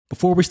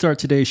Before we start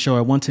today's show,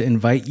 I want to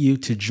invite you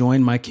to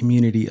join my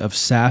community of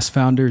SaaS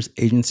founders,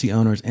 agency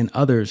owners, and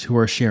others who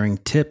are sharing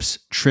tips,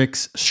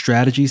 tricks,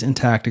 strategies, and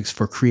tactics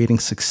for creating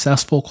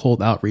successful cold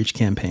outreach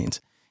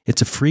campaigns.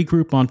 It's a free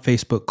group on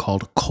Facebook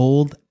called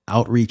Cold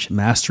Outreach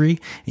Mastery,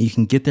 and you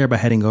can get there by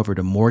heading over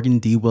to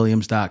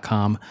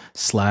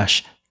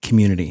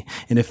morgandwilliams.com/community.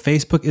 And if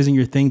Facebook isn't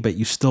your thing, but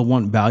you still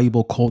want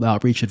valuable cold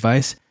outreach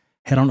advice,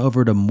 head on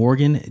over to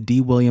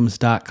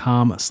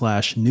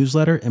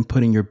morgandwilliams.com/newsletter and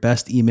put in your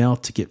best email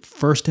to get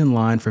first in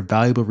line for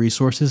valuable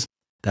resources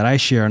that I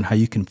share on how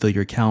you can fill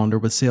your calendar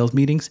with sales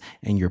meetings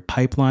and your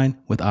pipeline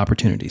with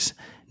opportunities.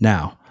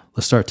 Now,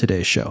 let's start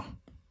today's show.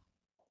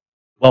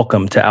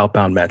 Welcome to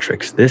Outbound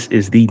Metrics. This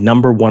is the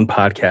 #1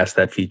 podcast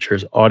that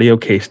features audio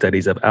case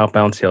studies of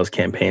outbound sales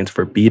campaigns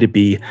for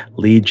B2B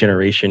lead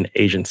generation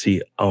agency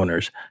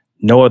owners.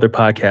 No other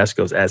podcast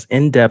goes as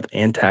in-depth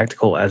and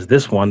tactical as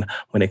this one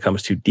when it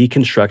comes to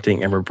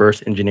deconstructing and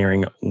reverse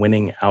engineering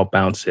winning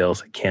outbound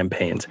sales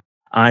campaigns.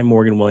 I'm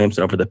Morgan Williams,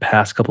 and over the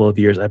past couple of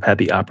years, I've had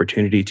the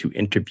opportunity to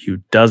interview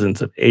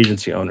dozens of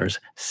agency owners,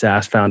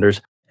 SaaS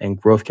founders, and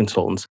growth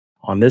consultants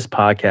on this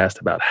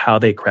podcast about how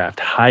they craft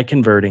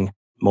high-converting,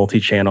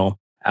 multi-channel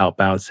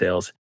outbound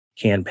sales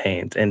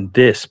campaigns. And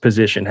this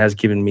position has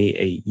given me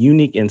a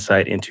unique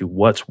insight into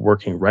what's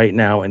working right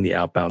now in the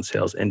outbound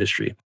sales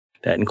industry.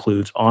 That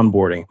includes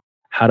onboarding,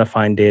 how to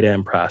find data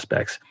and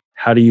prospects,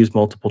 how to use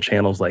multiple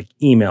channels like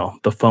email,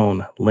 the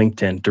phone,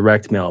 LinkedIn,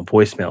 direct mail,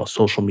 voicemail,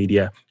 social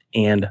media,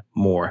 and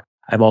more.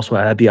 I've also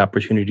had the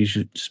opportunity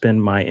to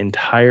spend my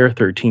entire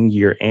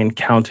 13-year and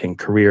counting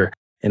career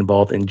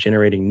involved in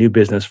generating new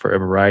business for a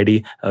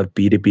variety of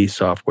B2B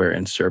software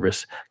and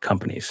service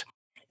companies.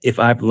 If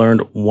I've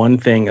learned one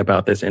thing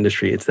about this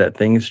industry, it's that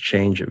things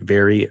change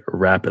very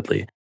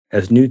rapidly.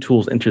 As new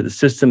tools enter the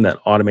system that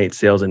automate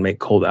sales and make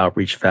cold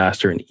outreach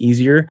faster and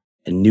easier,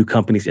 and new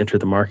companies enter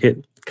the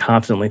market,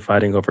 constantly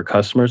fighting over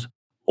customers,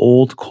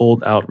 old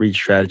cold outreach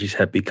strategies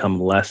have become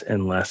less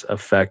and less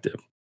effective.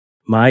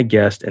 My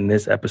guest in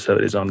this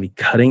episode is on the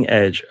cutting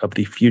edge of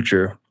the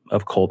future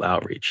of cold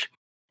outreach.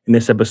 In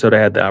this episode, I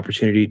had the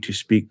opportunity to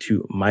speak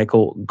to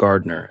Michael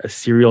Gardner, a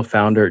serial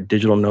founder,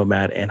 digital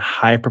nomad, and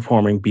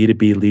high-performing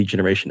B2B lead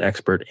generation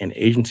expert and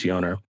agency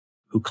owner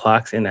who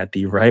clocks in at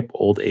the ripe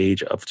old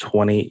age of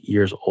 20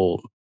 years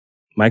old.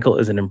 Michael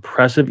is an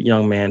impressive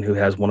young man who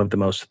has one of the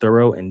most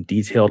thorough and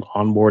detailed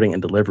onboarding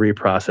and delivery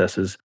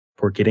processes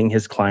for getting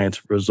his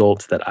clients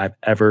results that I've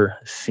ever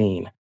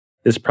seen.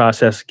 This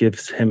process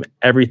gives him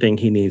everything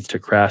he needs to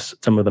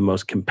craft some of the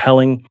most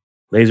compelling,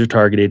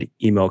 laser-targeted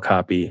email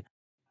copy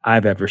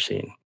I've ever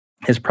seen.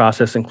 His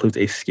process includes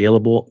a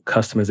scalable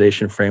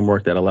customization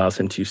framework that allows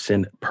him to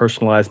send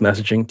personalized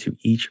messaging to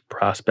each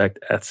prospect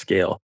at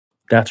scale.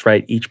 That's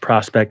right, each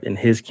prospect in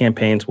his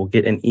campaigns will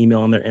get an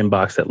email in their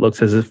inbox that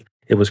looks as if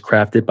it was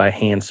crafted by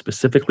hand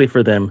specifically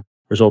for them,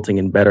 resulting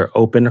in better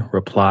open,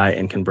 reply,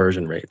 and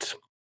conversion rates.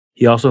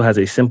 He also has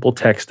a simple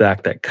tech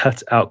stack that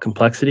cuts out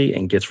complexity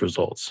and gets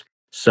results.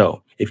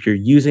 So, if you're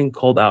using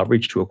cold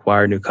outreach to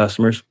acquire new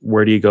customers,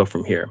 where do you go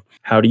from here?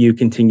 How do you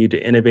continue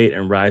to innovate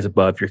and rise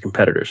above your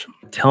competitors?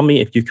 Tell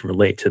me if you can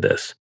relate to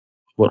this.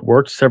 What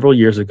worked several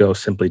years ago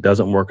simply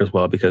doesn't work as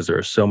well because there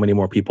are so many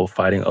more people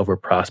fighting over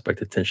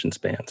prospect attention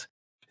spans.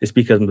 This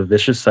becomes a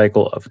vicious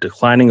cycle of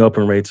declining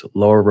open rates,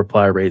 lower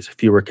reply rates,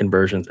 fewer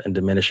conversions, and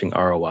diminishing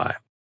ROI.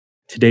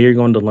 Today, you're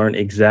going to learn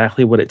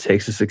exactly what it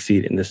takes to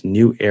succeed in this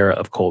new era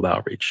of cold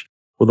outreach.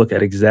 We'll look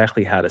at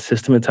exactly how to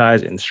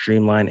systematize and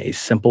streamline a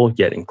simple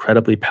yet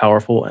incredibly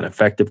powerful and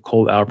effective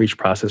cold outreach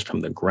process from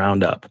the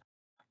ground up.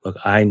 Look,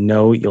 I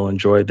know you'll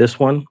enjoy this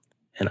one,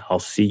 and I'll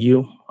see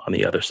you on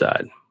the other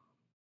side.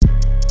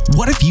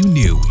 What if you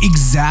knew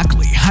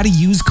exactly how to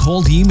use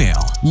cold email,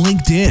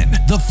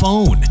 LinkedIn, the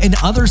phone, and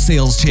other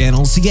sales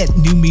channels to get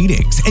new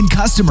meetings and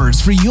customers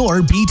for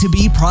your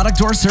B2B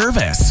product or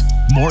service?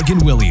 Morgan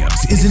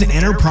Williams is an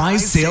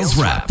enterprise sales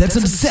rep that's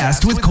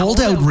obsessed with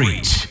cold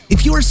outreach.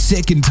 If you're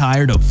sick and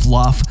tired of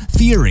fluff,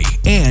 theory,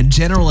 and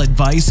general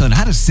advice on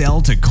how to sell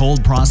to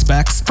cold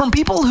prospects from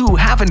people who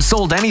haven't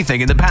sold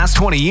anything in the past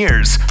 20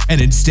 years,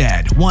 and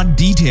instead want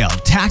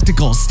detailed,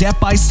 tactical,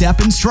 step-by-step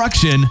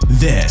instruction,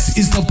 this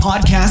is the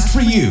podcast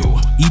for you.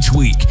 Each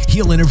week,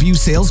 he'll interview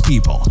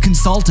salespeople,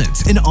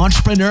 consultants, and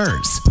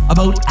entrepreneurs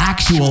about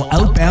actual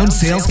outbound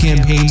sales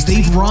campaigns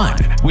they've run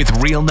with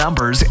real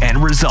numbers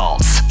and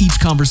results. Each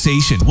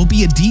conversation will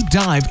be a deep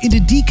dive into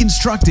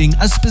deconstructing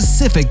a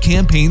specific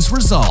campaign's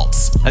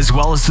results, as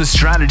well as the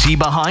strategy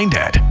behind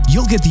it.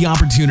 You'll get the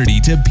opportunity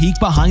to peek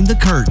behind the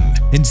curtain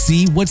and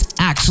see what's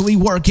actually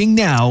working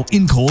now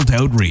in cold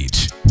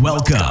outreach.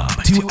 Welcome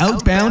to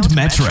Outbound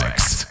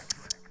Metrics.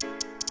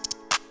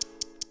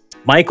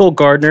 Michael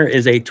Gardner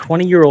is a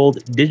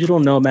 20-year-old digital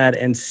nomad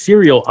and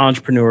serial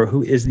entrepreneur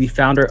who is the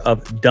founder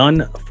of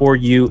Done For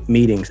You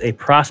Meetings, a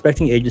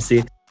prospecting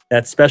agency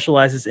that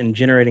specializes in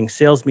generating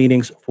sales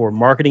meetings for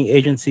marketing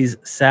agencies,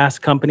 SaaS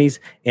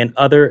companies, and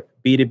other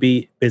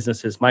B2B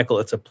businesses. Michael,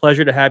 it's a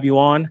pleasure to have you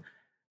on.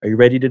 Are you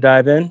ready to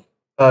dive in?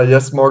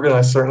 Yes, Morgan,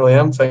 I certainly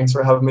am. Thanks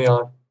for having me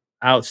on.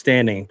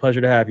 Outstanding.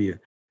 Pleasure to have you.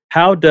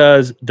 How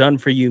does Done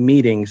For You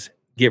Meetings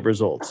get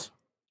results?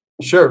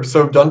 Sure.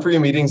 So Done For You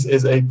Meetings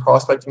is a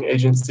prospecting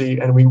agency,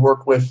 and we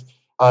work with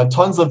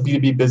tons of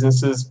B2B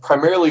businesses,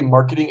 primarily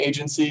marketing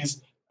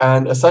agencies.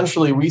 And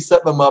essentially, we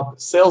set them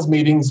up sales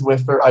meetings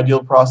with their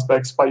ideal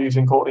prospects by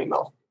using cold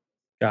email.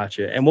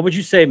 Gotcha. And what would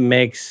you say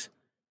makes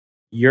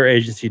your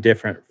agency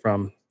different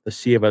from the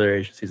sea of other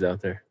agencies out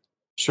there?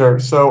 Sure.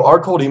 So our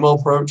cold email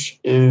approach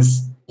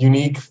is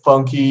unique,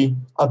 funky,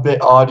 a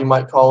bit odd, you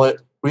might call it.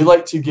 We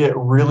like to get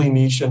really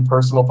niche and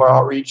personal for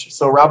our outreach.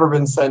 So rather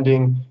than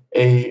sending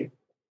a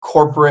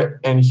corporate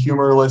and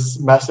humorless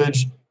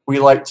message, we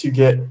like to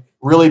get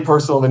really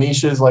personal to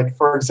niches. Like,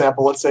 for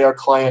example, let's say our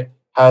client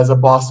has a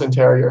Boston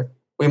Terrier.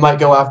 We might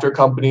go after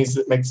companies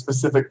that make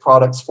specific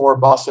products for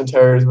Boston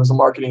Terriers as a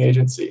marketing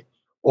agency.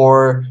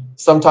 Or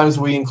sometimes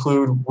we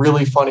include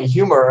really funny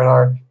humor in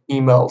our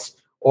emails.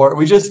 Or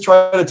we just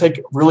try to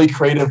take really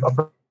creative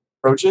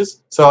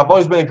approaches. So I've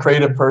always been a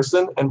creative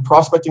person, and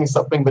prospecting is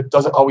something that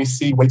doesn't always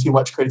see way too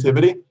much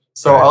creativity.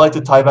 So I like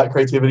to tie that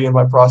creativity in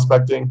my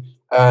prospecting,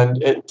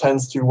 and it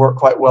tends to work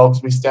quite well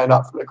because we stand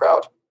out from the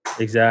crowd.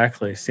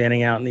 Exactly.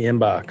 Standing out in the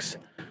inbox.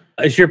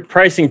 Is your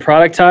pricing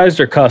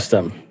productized or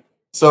custom?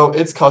 So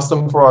it's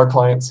custom for our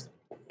clients.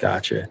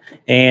 Gotcha.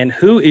 And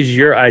who is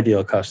your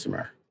ideal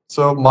customer?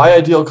 So my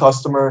ideal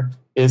customer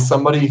is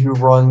somebody who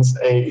runs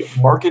a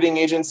marketing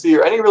agency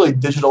or any really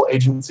digital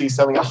agency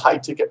selling a high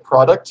ticket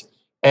product,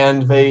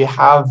 and they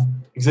have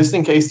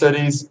existing case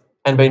studies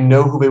and they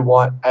know who they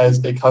want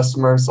as a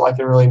customer, so I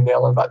can really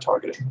nail in that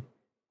targeting.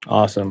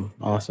 Awesome.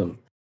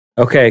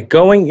 Okay,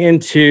 going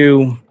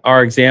into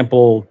our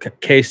example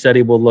case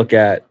study we'll look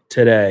at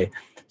today.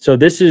 So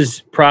this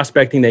is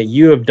prospecting that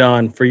you have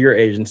done for your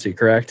agency,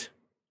 correct?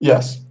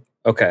 Yes.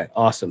 Okay,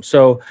 awesome.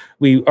 So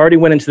we already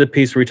went into the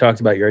piece where we talked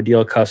about your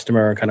ideal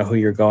customer and kind of who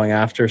you're going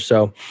after.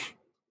 So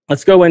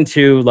let's go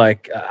into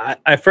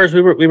at first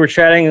we were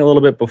chatting a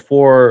little bit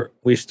before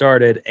we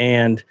started,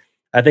 and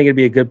I think it'd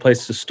be a good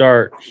place to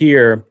start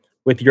here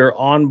with your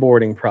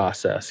onboarding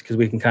process, because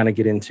we can kind of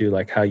get into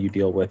like how you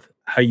deal with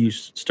how you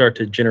start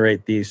to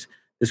generate this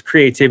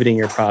creativity in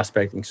your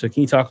prospecting. So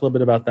can you talk a little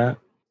bit about that?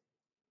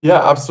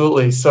 Yeah,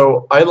 absolutely.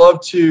 So I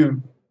love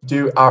to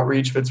do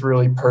outreach that's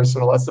really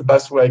personal. That's the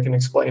best way I can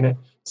explain it.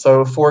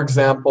 So for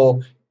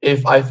example,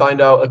 if I find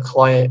out a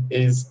client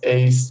is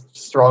a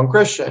strong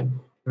Christian,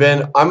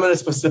 then I'm going to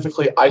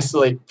specifically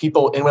isolate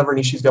people in whatever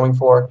niche he's going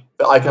for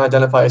that I can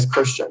identify as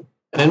Christian.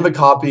 And in the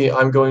copy,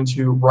 I'm going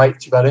to write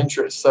to that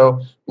interest.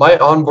 So my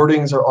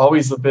onboardings are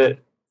always a bit,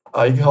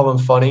 you can call them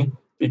funny,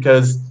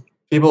 because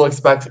people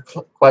expect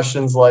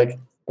questions like,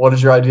 what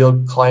is your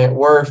ideal client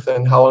worth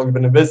and how long have you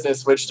been in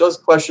business, which those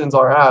questions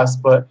are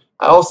asked. But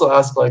I also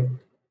ask, like,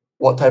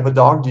 what type of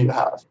dog do you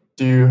have?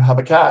 Do you have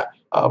a cat?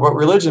 What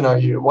religion are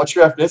you? What's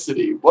your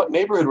ethnicity? What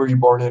neighborhood were you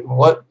born in?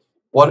 What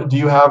do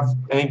you have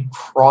any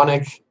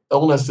chronic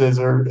illnesses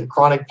or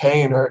chronic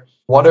pain? Or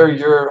what are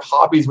your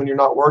hobbies when you're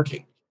not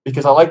working?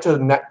 Because I like to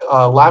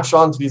latch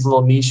on to these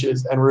little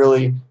niches and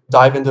really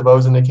dive into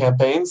those in the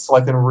campaigns so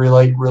I can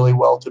relate really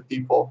well to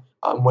people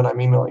when I'm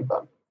emailing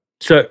them.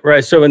 So,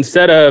 right. So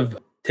instead of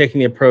taking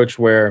the approach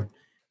where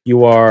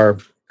you are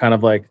kind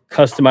of like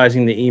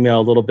customizing the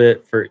email a little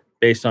bit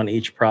based on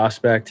each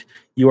prospect,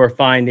 you're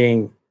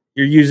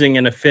using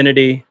an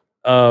affinity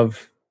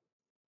of,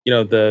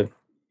 either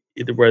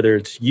whether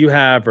it's you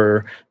have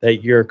or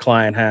that your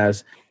client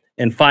has,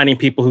 and finding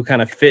people who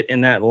kind of fit in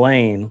that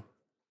lane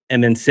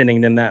and then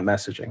sending them that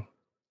messaging.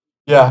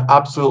 Yeah,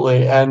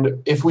 absolutely.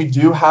 And if we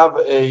do have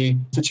a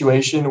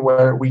situation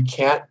where we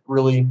can't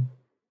really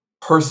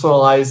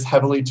personalize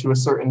heavily to a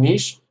certain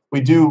niche, we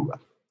do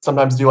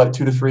sometimes do like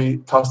 2 to 3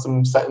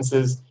 custom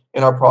sentences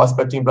in our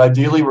prospecting, but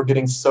ideally we're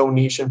getting so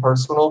niche and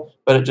personal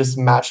that it just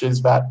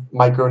matches that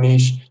micro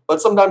niche.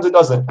 But sometimes it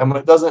doesn't. And when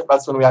it doesn't,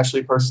 that's when we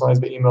actually personalize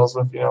the emails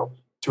with,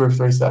 2 or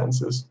 3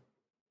 sentences.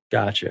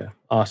 Gotcha.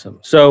 Awesome.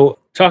 So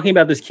talking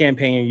about this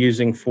campaign you're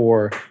using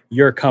for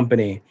your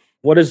company,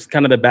 what does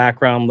kind of the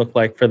background look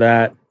like for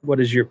that?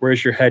 Where's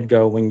your head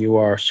go when you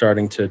are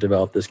starting to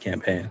develop this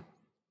campaign?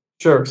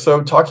 Sure.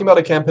 So talking about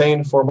a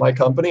campaign for my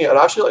company, I'd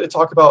actually like to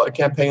talk about a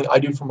campaign I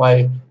do for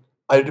my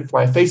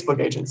Facebook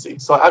agency.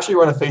 So I actually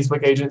run a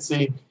Facebook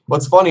agency.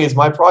 What's funny is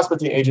my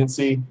prospecting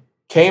agency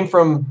came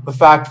from the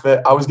fact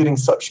that I was getting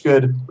such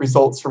good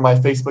results from my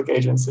Facebook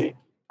agency.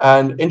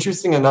 And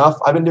interesting enough,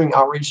 I've been doing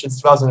outreach since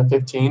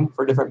 2015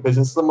 for different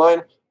businesses of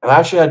mine, and I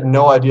actually had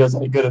no idea I was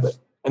any good at it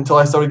until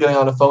I started getting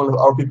on the phone with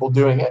other people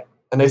doing it,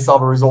 and they saw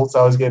the results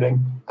I was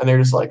getting, and they're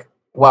just like,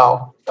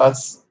 wow,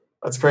 that's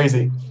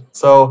crazy.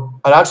 So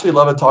I'd actually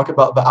love to talk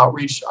about the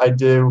outreach I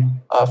do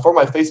for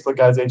my Facebook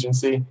ads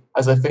agency,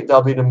 as I think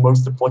that'll be the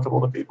most applicable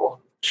to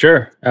people.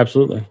 Sure,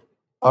 absolutely.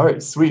 All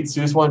right, sweet.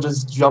 So you just want to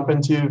just jump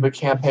into the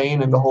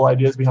campaign and the whole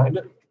ideas behind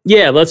it?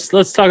 Yeah, let's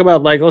talk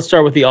about let's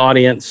start with the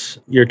audience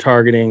you're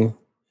targeting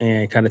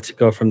and kind of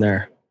go from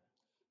there.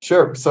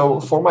 Sure.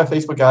 So for my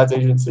Facebook ads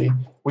agency,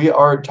 we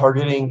are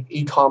targeting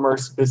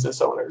e-commerce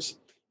business owners.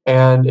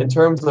 And in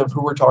terms of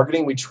who we're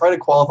targeting, we try to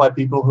qualify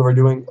people who are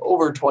doing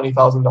over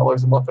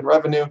 $20,000 a month in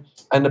revenue.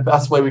 And the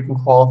best way we can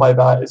qualify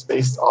that is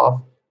based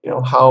off,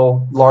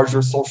 how large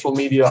their social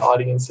media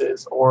audience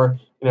is, or,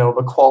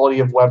 the quality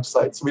of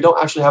websites. So we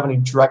don't actually have any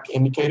direct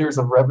indicators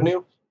of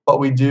revenue, but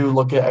we do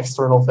look at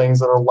external things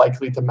that are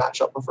likely to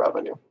match up with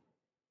revenue.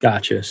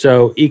 Gotcha.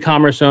 So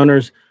e-commerce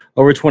owners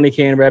over 20K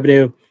in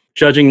revenue,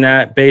 judging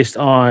that based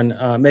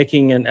on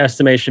making an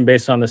estimation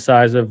based on the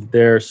size of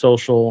their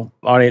social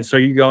audience. So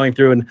you're going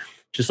through and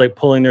just like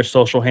pulling their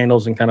social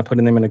handles and kind of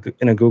putting them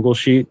in a Google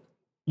sheet.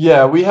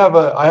 Yeah,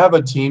 I have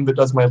a team that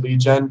does my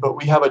lead gen, but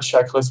we have a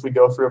checklist we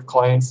go through of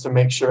clients to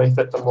make sure they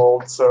fit the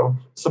mold. So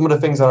some of the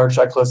things on our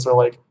checklist are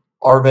like,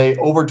 are they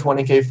over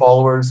 20K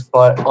followers,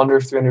 but under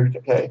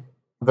 300K?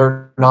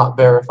 They're not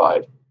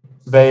verified.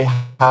 They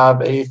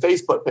have a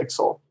Facebook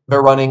pixel.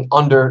 They're running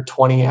under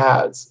 20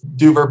 ads.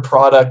 Do their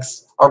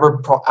products, are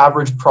their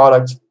average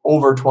product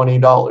over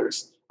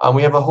 $20?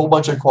 We have a whole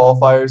bunch of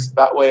qualifiers.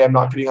 That way I'm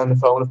not getting on the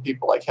phone with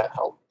people I can't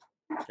help.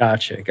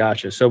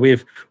 Gotcha. So we're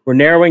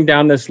narrowing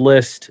down this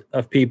list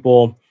of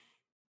people.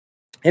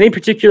 Any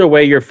particular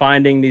way you're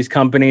finding these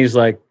companies,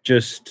 like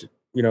just,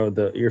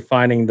 you're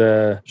finding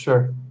the,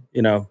 Sure.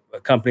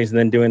 Companies and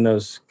then doing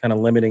those kind of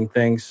limiting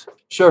things?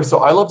 Sure. So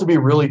I love to be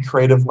really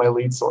creative with my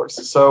lead source.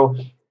 So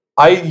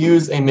I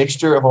use a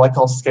mixture of what I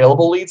call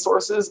scalable lead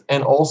sources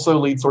and also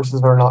lead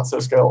sources that are not so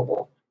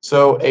scalable.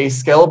 So a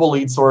scalable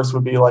lead source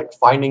would be like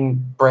finding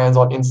brands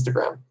on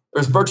Instagram.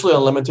 There's virtually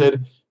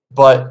unlimited,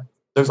 but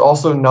there's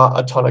also not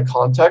a ton of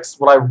context.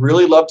 What I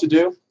really love to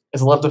do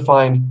is I love to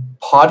find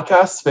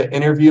podcasts that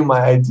interview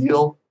my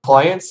ideal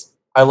clients.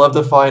 I love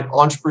to find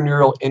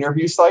entrepreneurial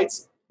interview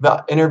sites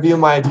that interview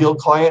my ideal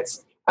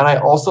clients. And I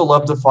also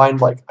love to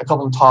find like I call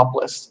them top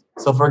lists.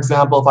 So for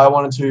example, if I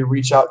wanted to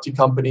reach out to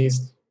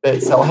companies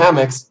that sell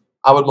hammocks,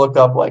 I would look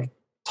up like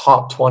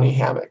top 20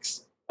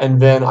 hammocks.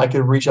 And then I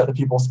could reach out to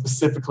people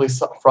specifically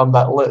from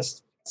that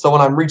list. So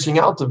when I'm reaching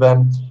out to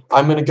them,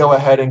 I'm going to go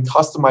ahead and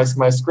customize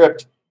my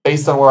script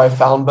based on where I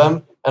found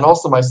them. And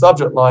also my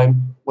subject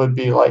line would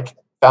be like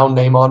found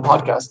name on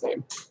podcast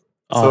name.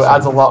 Awesome. So it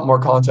adds a lot more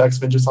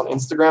context than just on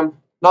Instagram.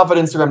 Not that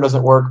Instagram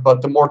doesn't work,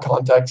 but the more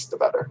context, the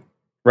better.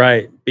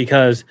 Right.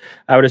 Because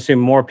I would assume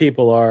more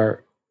people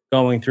are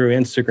going through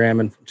Instagram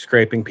and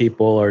scraping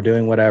people or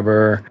doing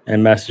whatever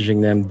and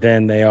messaging them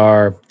than they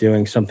are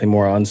doing something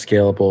more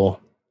unscalable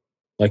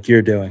like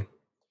you're doing.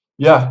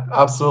 Yeah,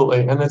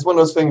 absolutely. And it's one of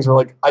those things where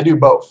like I do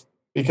both,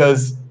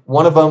 because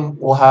one of them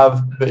will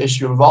have the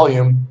issue of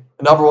volume,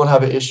 another one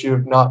have an issue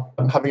of not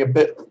having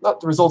the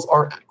results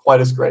aren't quite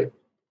as great,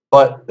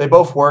 but they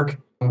both work.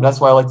 And that's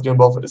why I like to do them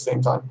both at the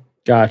same time.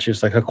 Gotcha.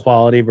 It's like a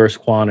quality versus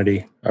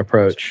quantity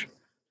approach.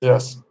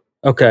 Yes.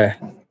 Okay.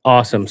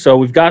 Awesome. So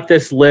we've got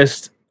this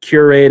list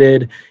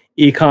curated,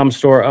 e-com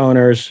store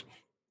owners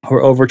who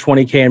are over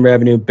 20K in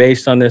revenue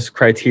based on this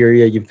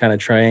criteria. You've kind of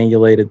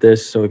triangulated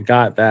this. So we've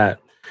got that.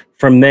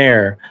 From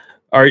there,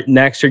 are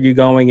you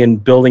going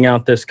and building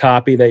out this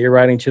copy that you're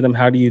writing to them?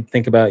 How do you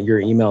think about your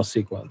email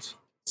sequence?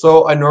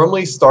 So I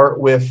normally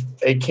start with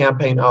a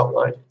campaign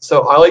outline.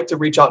 So I like to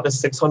reach out to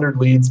 600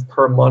 leads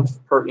per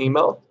month per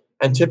email.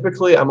 And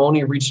typically I'm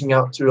only reaching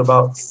out to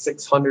about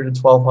 600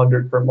 to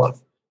 1,200 per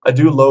month. I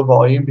do low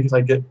volume because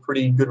I get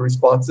pretty good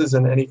responses,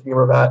 and anything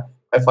over that,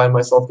 I find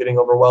myself getting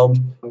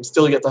overwhelmed. I'm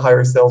still yet to hire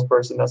a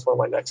salesperson. That's one of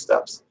my next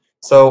steps.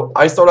 So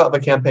I start out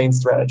with a campaign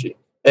strategy.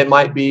 It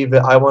might be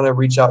that I want to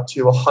reach out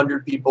to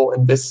 100 people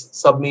in this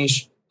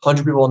sub-niche,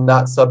 100 people in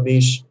that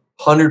sub-niche,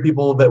 100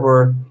 people that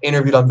were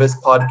interviewed on this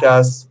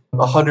podcast,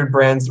 100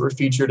 brands that were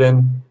featured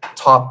in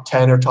top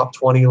 10 or top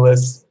 20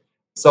 lists.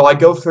 So I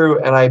go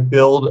through and I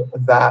build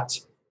that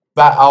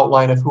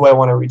outline of who I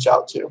want to reach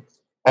out to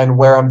and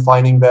where I'm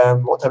finding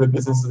them, what type of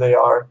businesses they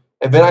are.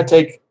 And then I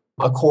take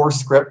a core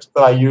script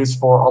that I use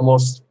for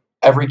almost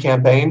every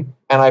campaign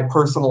and I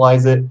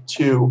personalize it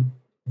to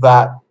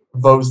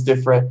those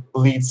different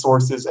lead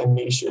sources and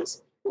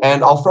niches.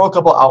 And I'll throw a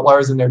couple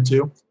outliers in there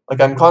too. Like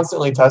I'm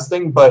constantly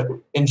testing, but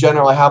in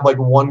general, I have like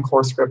one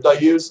core script I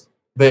use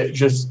that it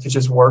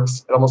just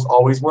works. It almost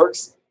always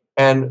works.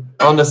 And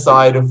on the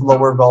side of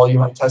lower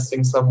volume, I'm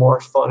testing some more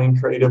fun and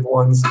creative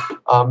ones.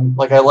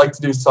 Like I like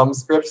to do some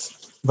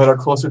scripts that are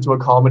closer to a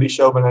comedy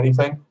show than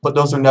anything, but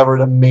those are never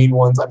the main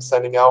ones I'm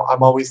sending out.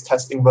 I'm always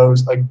testing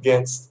those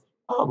against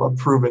a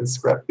proven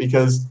script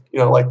because,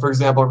 like for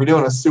example, if we're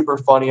doing a super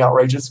funny,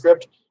 outrageous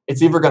script,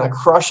 it's either going to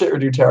crush it or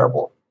do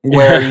terrible.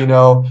 Where,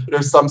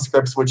 there's some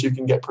scripts which you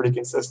can get pretty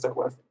consistent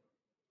with.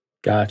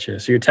 Gotcha.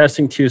 So you're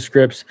testing two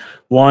scripts.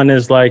 One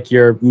is like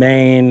your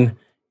main,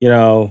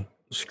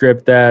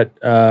 script that,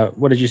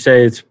 what did you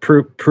say? It's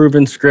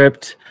proven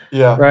script,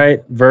 yeah,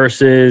 right?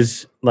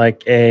 Versus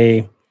like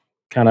a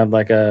kind of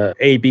like a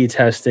A/B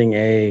testing,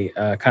 a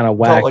kind of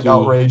wacky, like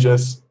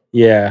outrageous.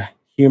 Yeah,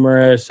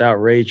 humorous,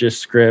 outrageous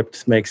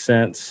script makes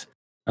sense.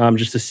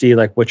 Just to see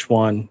like which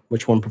one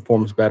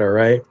performs better,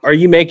 right? Are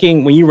you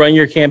making, when you run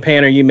your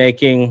campaign,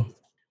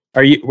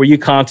 were you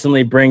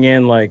constantly bring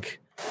in like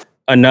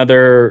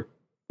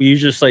you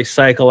just like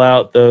cycle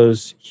out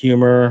those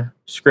humor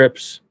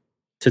scripts?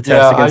 to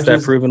test against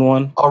that proven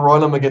one? I'll run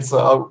them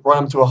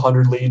to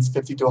 100 leads,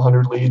 50 to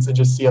 100 leads, and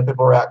just see how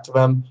people react to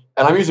them.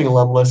 And I'm using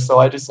Lemlist, so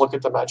I just look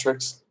at the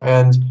metrics.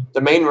 And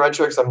the main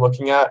metrics I'm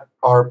looking at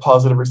are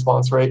positive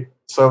response rate.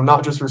 So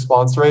not just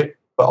response rate,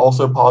 but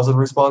also positive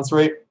response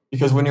rate.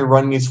 Because when you're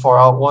running these far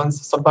out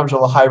ones, sometimes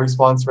you'll have a high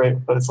response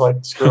rate, but it's like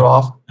screw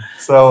off.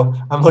 So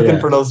I'm looking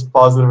for those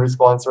positive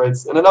response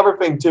rates. And another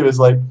thing too is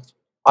like,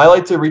 I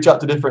like to reach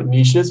out to different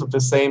niches with the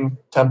same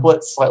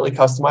template, slightly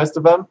customized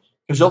to them.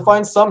 Because you'll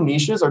find some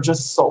niches are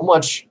just so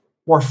much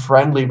more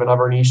friendly than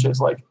other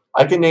niches. Like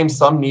I can name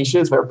some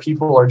niches where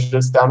people are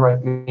just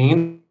downright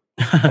mean,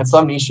 and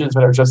some niches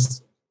that are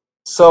just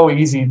so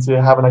easy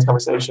to have a nice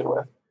conversation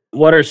with.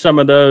 What are some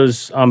of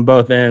those on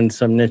both ends?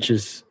 Some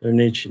niches or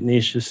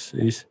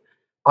niches?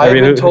 I've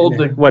been told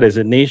to, what is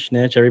it? Niche?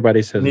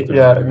 Everybody says it.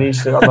 Yeah,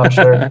 niche. I'm not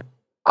sure.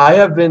 I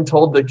have been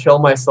told to kill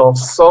myself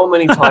so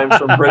many times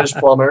from British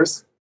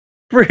plumbers.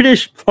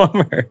 British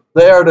plumber.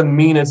 They are the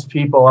meanest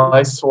people,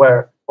 I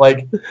swear.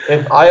 Like,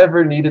 if I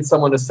ever needed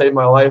someone to save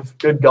my life,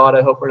 good God,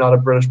 I hope we're not a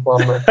British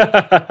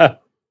plumber.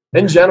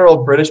 In general,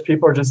 British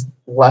people are just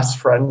less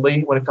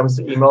friendly when it comes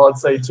to email, I'd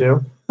say,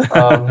 too.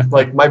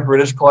 Like, my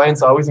British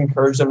clients, I always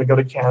encourage them to go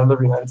to Canada or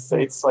the United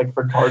States, like,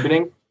 for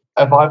targeting.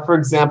 For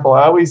example,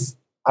 I always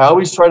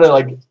try to,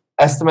 like,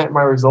 estimate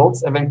my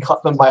results and then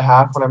cut them by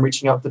half when I'm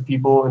reaching out to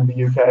people in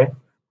the UK.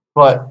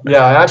 But,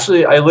 yeah,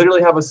 I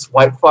literally have a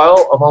swipe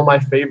file of all my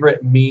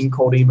favorite mean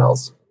cold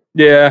emails.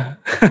 Yeah.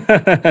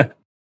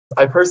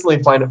 I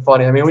personally find it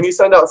funny. I mean, when you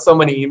send out so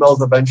many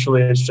emails,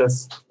 eventually it's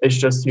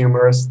just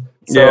humorous.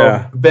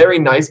 So very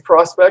nice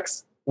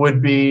prospects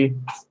would be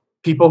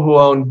people who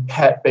own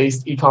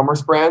pet-based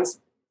e-commerce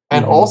brands,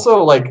 and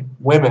also like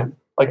women.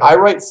 Like I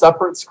write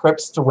separate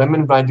scripts to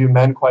women, but I do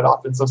men quite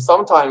often. So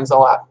sometimes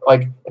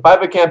if I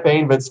have a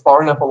campaign that's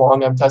far enough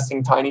along, I'm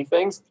testing tiny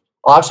things,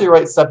 I'll actually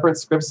write separate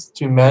scripts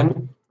to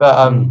men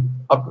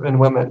and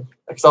women.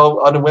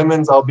 So on the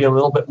women's, I'll be a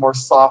little bit more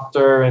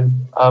softer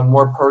and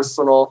more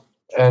personal.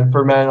 And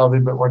for men, I'll be a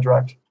bit more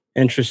direct.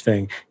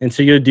 Interesting. And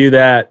so you'll do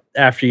that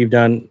after you've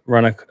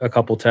run a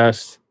couple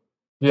tests?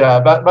 Yeah,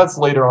 that's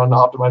later on the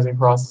optimizing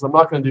process. I'm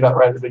not going to do that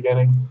right at the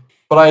beginning.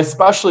 But I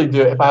especially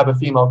do it if I have a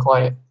female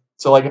client.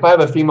 So like if I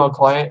have a female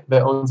client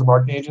that owns a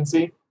marketing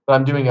agency that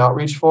I'm doing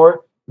outreach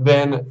for,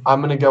 then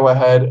I'm going to go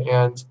ahead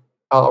and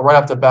right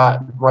off the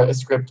bat, write a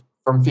script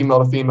from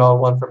female to female,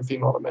 one from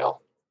female to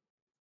male.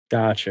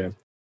 Gotcha.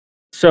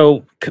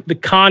 So the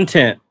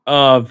content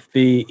of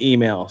the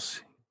emails,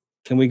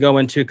 can we go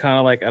into kind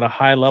of like at a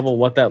high level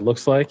what that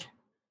looks like?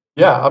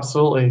 Yeah,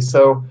 absolutely.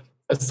 So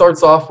it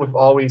starts off with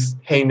always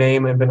hey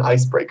name and then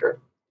icebreaker.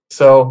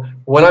 So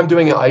when I'm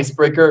doing an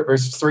icebreaker,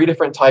 there's 3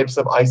 different types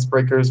of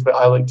icebreakers that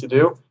I like to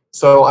do.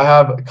 So I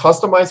have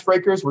custom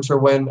icebreakers, which are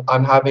when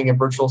I'm having a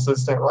virtual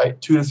assistant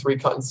write 2 to 3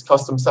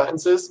 custom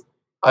sentences.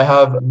 I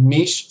have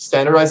niche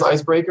standardized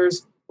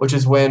icebreakers, which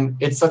is when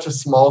it's such a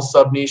small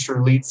sub niche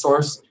or lead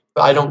source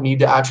that I don't need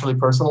to actually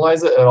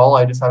personalize it at all.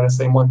 I just have the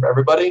same one for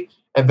everybody.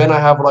 And then I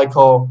have what I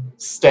call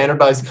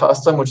standardized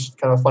custom, which is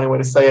kind of a funny way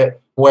to say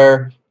it,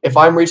 where if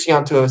I'm reaching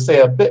out to,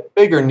 say, a bit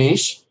bigger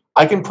niche,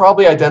 I can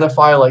probably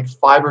identify like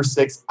 5 or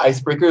 6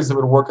 icebreakers that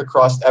would work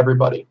across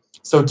everybody.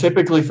 So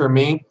typically for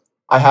me,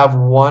 I have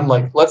one,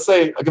 like, let's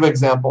say, I'll give an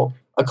example,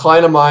 a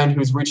client of mine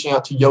who's reaching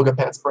out to yoga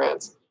pants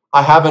brands.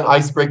 I have an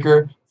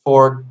icebreaker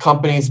for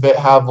companies that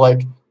have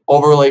like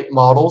overweight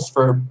models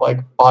for like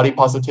body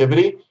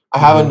positivity. I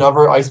have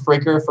another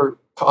icebreaker for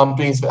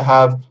companies that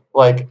have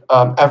like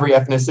every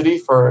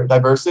ethnicity for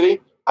diversity.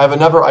 I have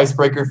another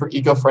icebreaker for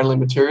eco-friendly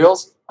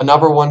materials,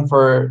 another one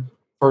for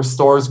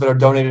stores that are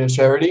donated to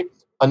charity,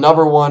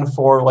 another one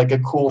for like a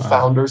cool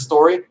founder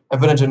story,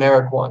 and then a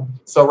generic one.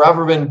 So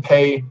rather than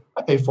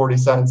I pay 40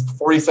 cents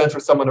for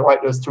someone to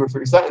write those 2 or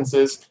 3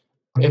 sentences.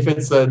 If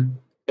it's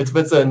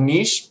a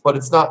niche, but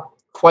it's not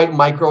quite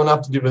micro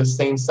enough to do the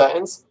same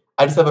sentence,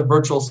 I just have a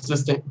virtual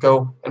assistant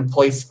go and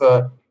place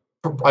the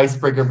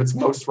icebreaker if it's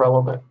most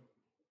relevant.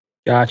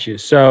 Got you.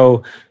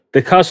 So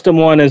the custom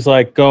one is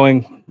like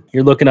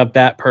you're looking up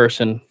that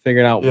person,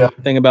 figuring out one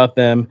thing about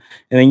them,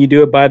 and then you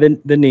do it by the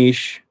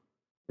niche,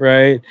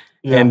 right?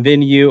 Yeah. And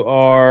then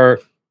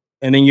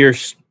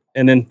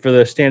and then for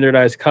the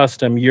standardized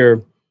custom,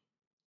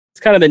 it's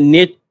kind of the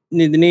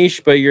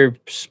niche, but you're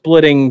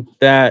splitting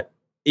that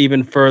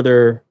even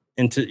further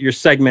you're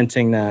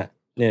segmenting that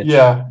niche.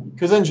 Yeah,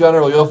 because in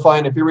general, you'll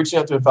find if you're reaching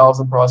out to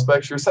 1,000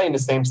 prospects, you're saying the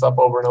same stuff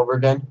over and over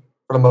again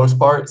for the most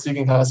part, so you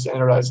can kind of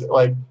standardize it.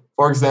 Like,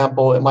 for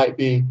example, it might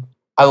be,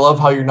 I love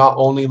how you're not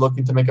only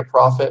looking to make a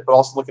profit, but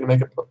also looking to make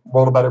the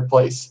world a better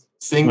place.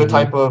 Seeing the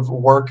type of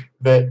work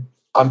that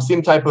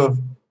seeing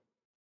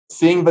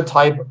the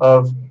type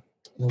of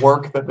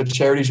work that the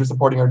charities you're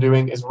supporting are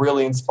doing is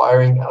really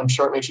inspiring. I'm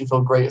sure it makes you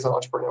feel great as an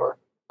entrepreneur.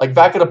 Like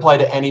that could apply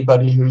to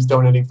anybody who's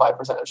donating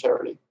 5% of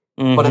charity,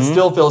 but it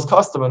still feels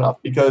custom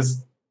enough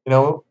because,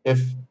 if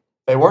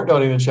they weren't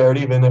donating to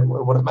charity, then it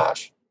wouldn't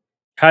match.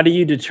 How do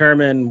you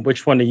determine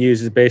which one to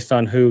use? Is based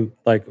on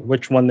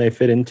which one they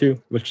fit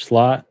into, which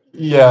slot?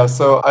 Yeah,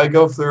 so I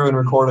go through and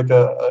record like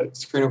a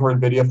screen recorded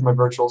video from my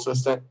virtual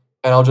assistant.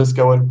 and I'll just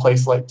go and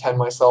place like 10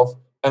 myself.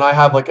 And I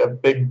have like a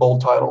big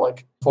bold title,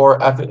 like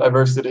for ethnic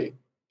diversity,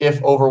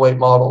 if overweight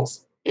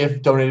models,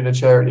 if donated to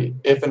charity,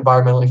 if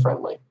environmentally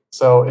friendly.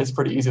 So it's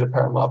pretty easy to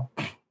pair them up.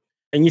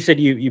 And you said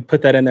you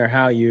put that in there,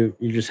 how you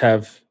just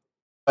have...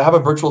 I have a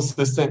virtual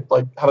assistant,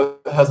 like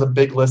has a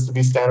big list of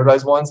these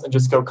standardized ones, and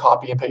just go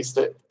copy and paste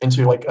it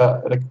into like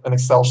an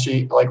Excel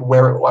sheet, like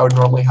where I would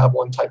normally have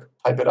one type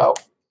it out.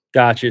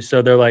 Gotcha.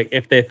 So they're like,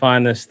 if they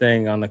find this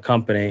thing on the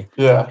company,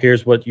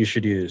 here's what you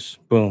should use.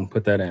 Boom,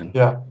 put that in.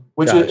 Yeah,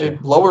 which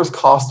it lowers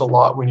cost a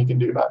lot when you can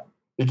do that,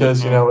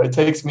 because it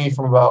takes me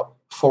from about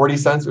 40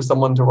 cents for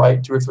someone to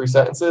write 2 or 3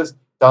 sentences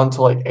down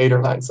to like 8 or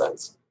 9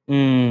 cents.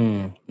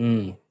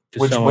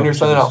 Which when you're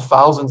sending out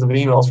thousands of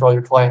emails for all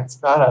your clients,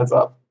 that adds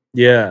up.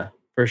 Yeah,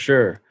 for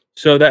sure.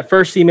 So that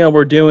first email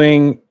we're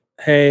doing,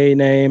 hey,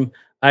 name,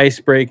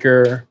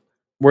 icebreaker,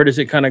 where does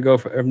it kind of go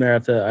from there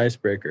after the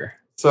icebreaker?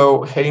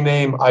 So, hey,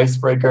 name,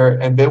 icebreaker,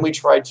 and then we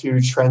try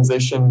to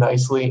transition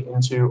nicely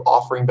into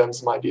offering them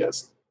some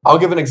ideas. I'll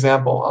give an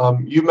example.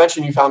 You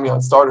mentioned you found me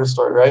on Starter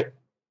Story, right?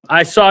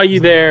 I saw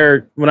you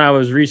there when I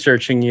was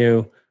researching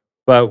you,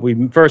 but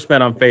we first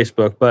met on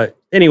Facebook. But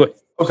anyway,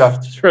 okay.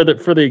 For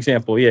the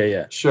example,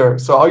 yeah. Sure.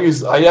 So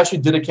I actually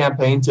did a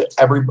campaign to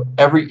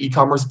every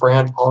e-commerce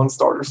brand on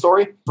Starter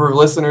Story. For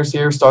listeners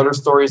here, Starter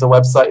Story is a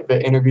website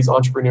that interviews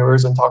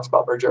entrepreneurs and talks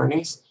about their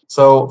journeys.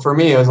 So for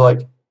me, it was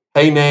like,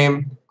 hey,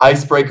 name,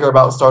 icebreaker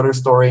about Starter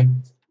Story.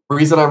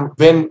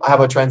 Then I have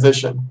a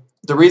transition.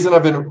 The reason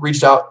I've been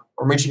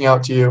reaching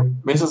out to you, I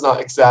mean, this is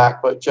not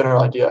exact, but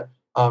general idea.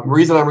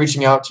 Reason I'm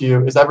reaching out to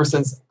you is ever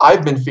since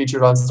I've been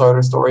featured on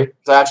Starter Story,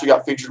 because I actually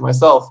got featured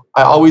myself,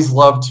 I always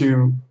love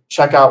to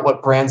check out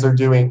what brands are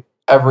doing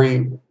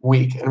every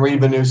week and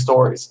read the news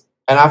stories.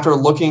 And after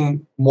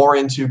looking more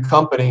into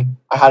company,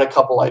 I had a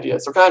couple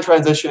ideas. So kind of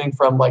transitioning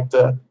from like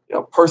the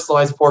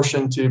personalized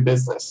portion to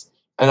business.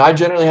 And I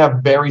generally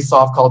have very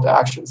soft call to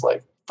actions.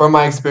 Like from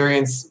my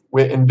experience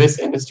in this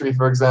industry,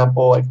 for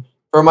example, like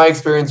from my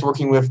experience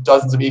working with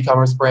dozens of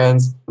e-commerce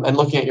brands and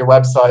looking at your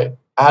website,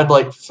 I had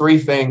like 3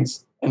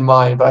 things in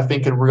mind that I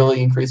think could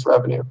really increase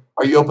revenue.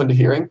 Are you open to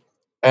hearing?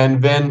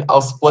 And then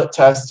I'll split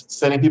test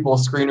sending people a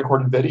screen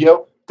recorded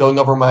video, going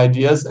over my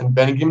ideas and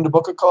begging them to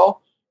book a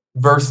call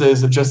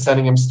versus just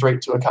sending them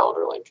straight to a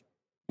calendar link.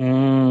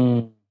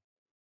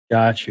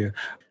 Got you.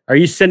 Are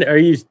you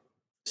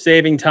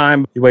saving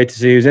time? You wait to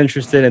see who's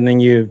interested and then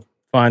you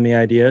find the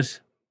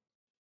ideas?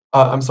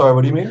 I'm sorry,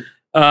 what do you mean?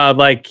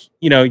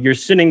 You're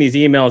sending these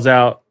emails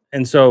out.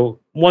 And so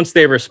once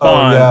they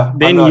respond,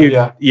 then you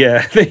go.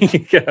 Yeah,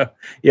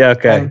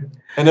 okay.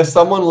 And if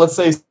someone, let's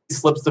say,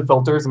 slips the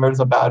filters and there's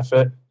a bad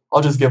fit,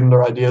 I'll just give them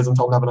their ideas and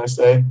tell them have a nice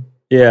day.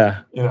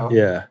 Yeah.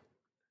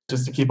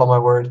 Just to keep on my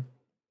word.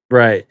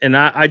 Right. And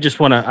I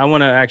want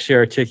to actually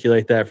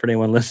articulate that for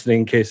anyone listening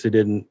in case they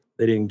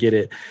didn't get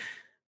it.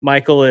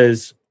 Michael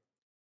is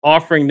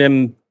offering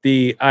them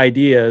the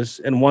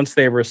ideas, and once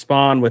they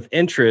respond with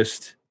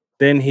interest,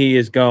 then he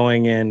is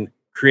going and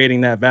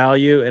creating that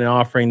value and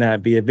offering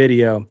that via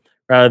video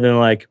rather than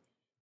like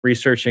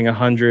researching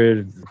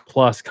 100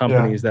 plus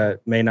companies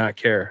that may not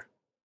care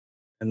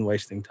and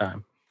wasting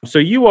time. So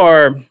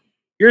you're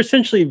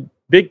essentially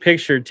big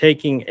picture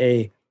taking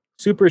a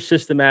super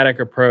systematic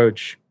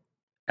approach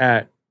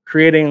at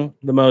creating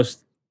the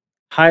most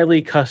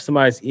highly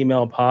customized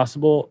email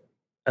possible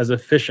as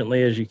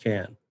efficiently as you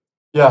can.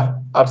 Yeah,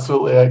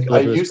 absolutely. I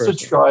used to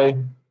try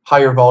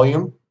higher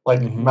volume,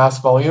 like mass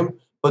volume.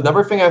 But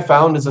another thing I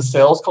found is the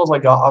sales calls I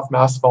got off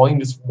mass volume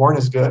just weren't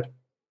as good,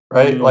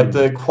 right? Like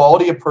the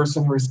quality of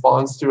person who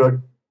responds to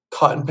a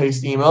cut and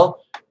paste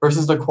email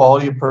versus the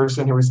quality of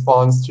person who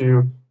responds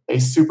to a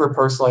super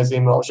personalized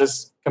email is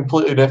just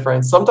completely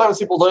different. Sometimes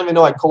people don't even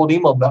know I cold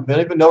emailed them. They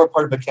don't even know we're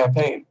part of the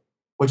campaign,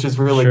 which is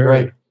really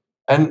great.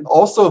 And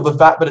also the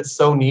fact that it's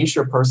so niche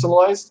or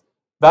personalized,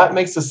 that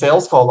makes the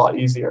sales call a lot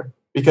easier.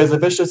 Because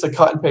if it's just a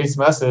cut and paste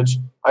message,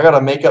 I got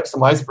to make up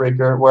some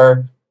icebreaker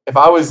where if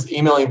I was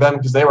emailing them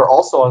because they were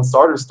also on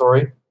Starter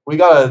Story, we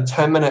got a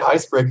 10-minute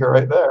icebreaker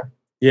right there.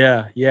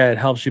 Yeah, it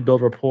helps you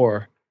build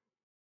rapport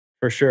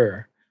for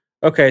sure.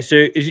 Okay,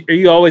 so are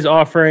you always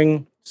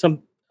offering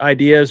some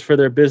ideas for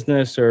their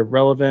business or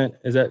relevant?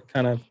 Is that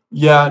kind of...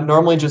 Yeah,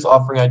 normally just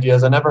offering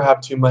ideas. I never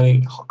have too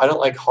many. I don't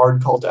like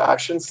hard call to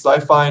actions because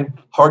I find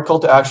hard call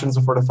to actions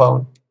are for the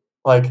phone.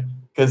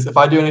 Because if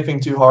I do anything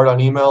too hard on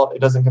email, it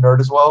doesn't convert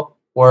as well.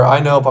 Where I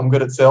know if I'm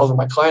good at sales and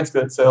my client's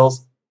good at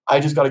sales, I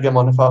just got to get them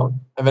on the phone.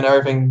 And then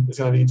everything is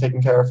going to be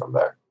taken care of from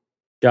there.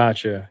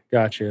 Gotcha.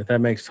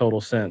 That makes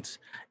total sense.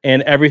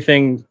 And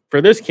everything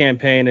for this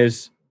campaign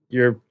is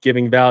you're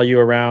giving value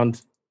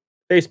around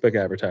Facebook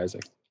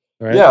advertising,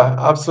 right? Yeah,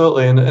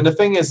 absolutely. And the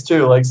thing is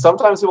too, like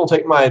sometimes people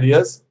take my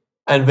ideas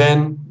and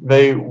then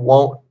they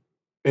won't,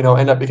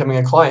 end up becoming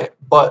a client.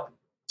 But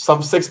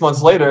some 6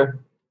 months later,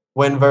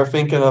 when they're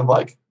thinking of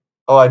like,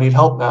 oh, I need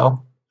help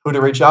now, who to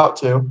reach out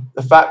to,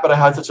 the fact that I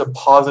had such a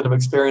positive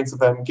experience of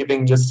them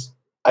giving just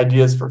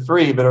ideas for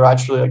free that are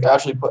actually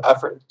put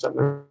effort into them,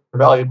 they're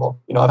valuable.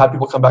 I've had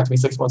people come back to me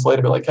 6 months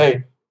later, be like,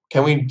 hey,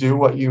 can we do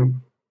what you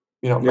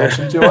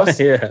mentioned to us.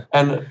 Yeah.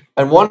 And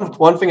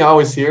one thing I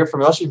always hear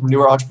from, especially from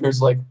newer entrepreneurs,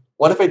 is like,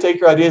 what if they take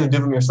your ideas and do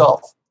them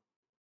yourself?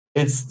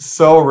 It's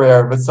so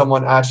rare that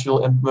someone actually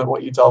will implement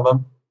what you tell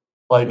them.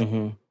 Like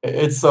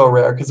it's so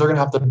rare because they're gonna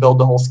have to build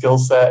the whole skill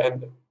set,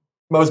 and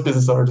most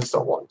business owners just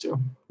don't want to.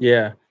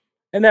 Yeah,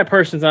 and that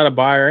person's not a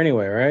buyer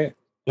anyway, right?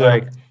 Yeah.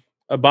 Like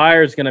a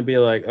buyer is gonna be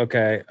like,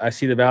 okay, I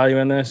see the value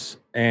in this,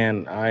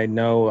 and I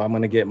know I'm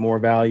gonna get more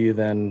value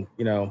than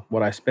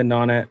what I spend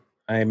on it.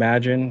 I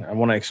imagine I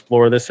want to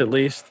explore this at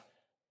least.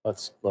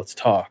 Let's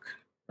talk,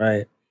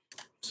 right?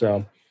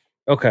 So,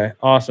 okay,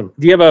 awesome.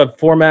 Do you have a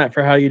format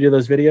for how you do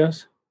those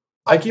videos?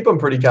 I keep them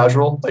pretty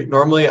casual. Like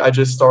normally I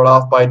just start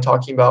off by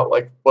talking about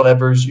like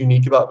whatever's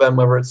unique about them,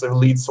 whether it's a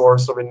lead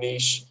source or a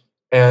niche.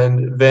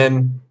 And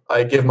then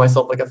I give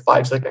myself like a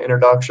 5-second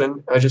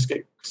introduction. I just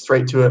get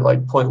straight to it,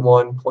 like point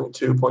 1, point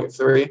 2, point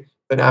 3.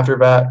 Then after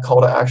that,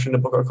 call to action to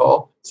book a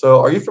call. So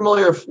are you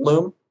familiar with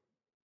Loom?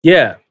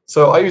 Yeah.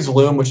 So I use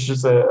Loom, which is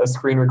just a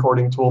screen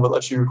recording tool that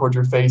lets you record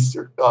your face,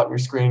 your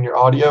screen, and your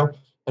audio.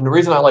 And the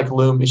reason I like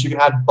Loom is you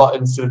can add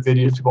buttons to the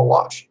videos people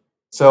watch.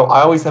 So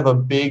I always have a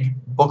big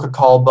book a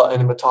call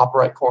button in the top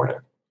right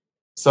corner.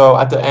 So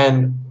at the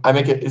end, I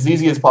make it as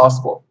easy as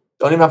possible.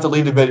 Don't even have to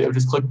leave the video,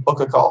 just click book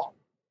a call.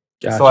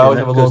 Gotcha. So I always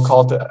have a little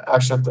call to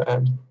action at the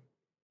end.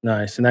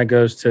 Nice. And that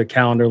goes to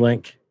calendar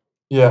link?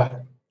 Yeah.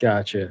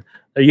 Gotcha.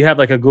 You have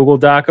like a Google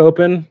Doc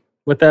open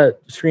with that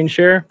screen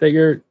share that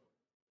you're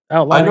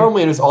outlining? I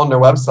normally just on their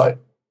website.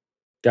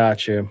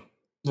 Gotcha.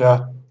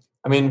 Yeah.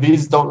 I mean,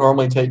 these don't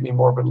normally take me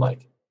more than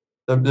like,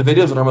 the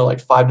videos are normally like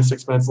 5 to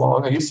 6 minutes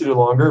long. I used to do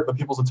longer, but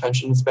people's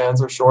attention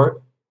spans are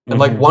short. And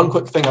like one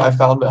quick thing I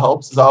found that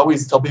helps is I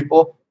always tell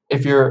people,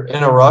 if you're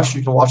in a rush,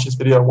 you can watch this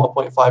video at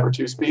 1.5 or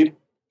 2 speed.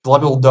 A lot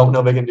of people don't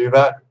know they can do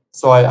that.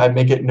 So I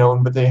make it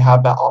known that they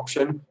have that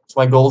option. So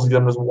my goal is to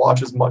get them to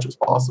watch as much as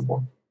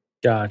possible.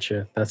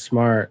 Gotcha. That's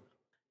smart.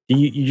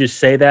 You just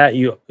say that?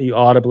 You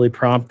audibly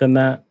prompt them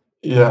that?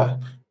 Yeah.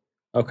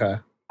 Okay.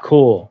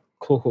 Cool.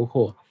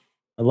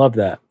 I love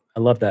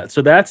that.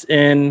 So that's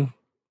in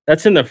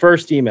the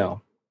first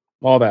email.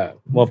 All that.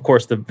 Well, of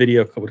course, the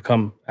video would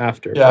come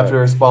after. Yeah, after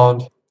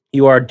respond.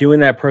 You are doing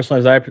that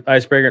personalized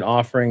icebreaker and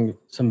offering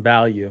some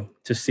value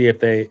to see if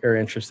they are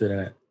interested in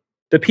it.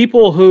 The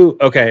people who,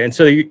 okay, and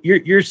so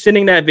you're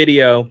sending that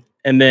video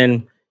and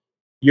then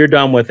you're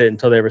done with it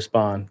until they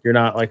respond. You're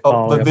not like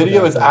following the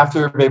video is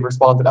after they've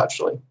responded,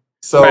 actually.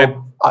 So, right.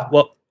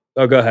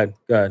 Go ahead.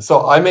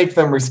 So I make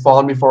them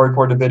respond before I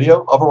record the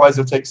video. Otherwise,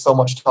 it takes so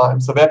much time.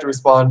 So they have to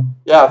respond,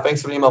 yeah,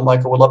 thanks for the email,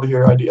 Michael. Would love to hear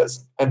your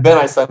ideas. And then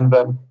I send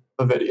them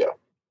the video.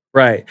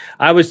 Right.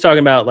 I was talking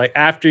about like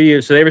after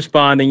you, so they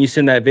respond and you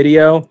send that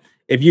video.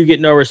 If you get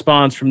no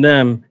response from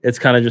them, it's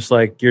kind of just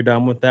like you're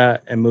done with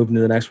that and moving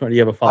to the next one. Do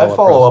you have a follow-up? I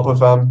follow up with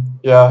them.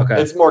 Yeah.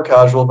 Okay. It's more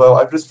casual, though.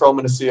 I just throw them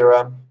in a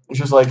CRM. It's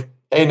just like,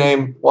 hey,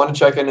 name, want to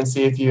check in and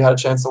see if you had a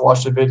chance to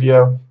watch the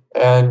video.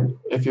 And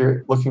if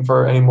you're looking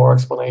for any more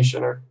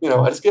explanation or,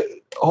 I just get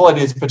the whole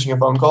idea is pitching a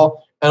phone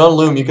call. And on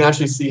Loom, you can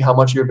actually see how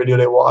much of your video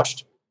they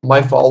watched.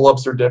 My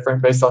follow-ups are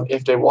different based on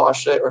if they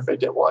watched it or if they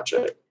didn't watch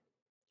it.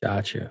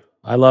 Gotcha.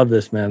 I love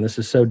this, man. This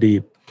is so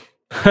deep.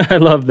 I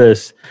love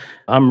this.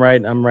 I'm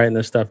writing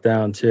this stuff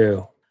down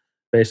too,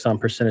 based on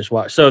percentage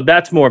watch. So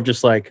that's more of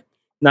just like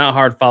not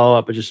hard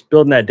follow-up, but just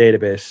building that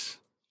database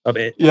of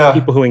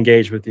people who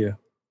engage with you.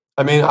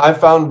 I mean, I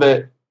found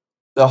that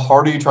the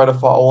harder you try to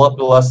follow up,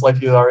 the less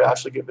likely you are to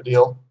actually get the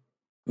deal.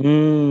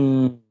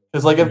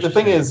 Because like if the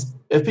thing is,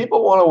 if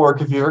people want to work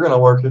with you, they're going to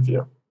work with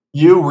you.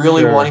 You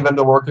really wanting them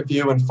to work with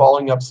you and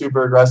following up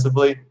super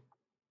aggressively.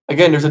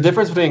 Again, there's a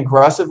difference between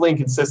aggressively and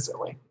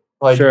consistently.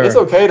 Like it's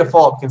okay to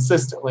follow up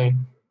consistently,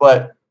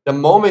 but the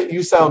moment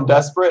you sound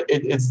desperate,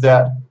 it's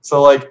dead.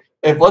 So like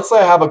if let's say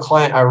I have a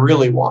client I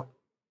really want,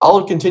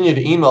 I'll continue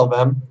to email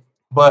them,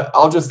 but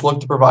I'll just look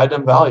to provide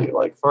them value.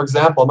 Like for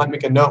example, I might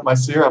make a note in my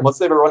CRM. Let's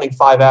say we're running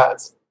 5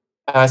 ads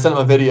and I send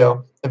them a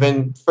video. And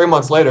then 3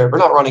 months later, we're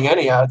not running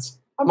any ads.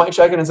 I might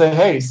check in and say,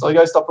 hey, so you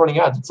guys stopped running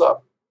ads. What's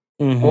up?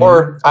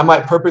 Or I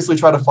might purposely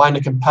try to find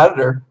a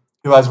competitor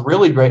who has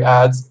really great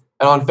ads.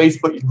 And on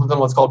Facebook, you can click on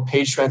what's called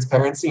page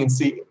transparency and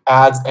see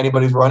ads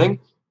anybody's running.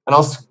 And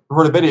I'll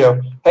record a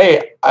video.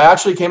 Hey, I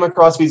actually came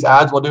across these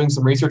ads while doing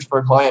some research for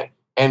a client.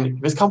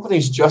 And this company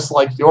is just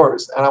like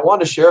yours. And I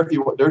wanted to share with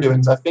you what they're doing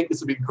because I think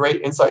this would be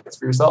great insights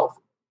for yourself.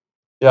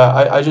 Yeah,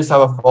 I just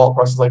have a follow-up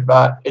process like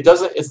that.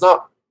 It's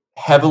not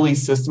heavily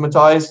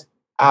systematized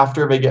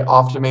after they get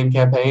off the main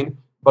campaign,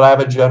 but I have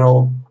a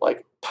general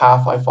like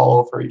path I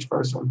follow for each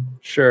person.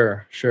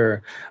 Sure.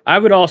 I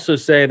would also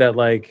say that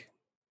like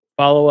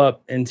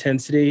follow-up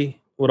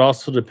intensity would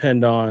also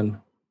depend on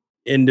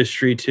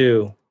industry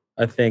too.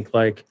 I think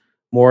like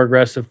more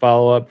aggressive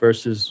follow-up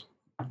versus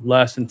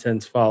less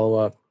intense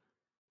follow-up,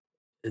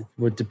 it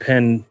would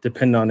depend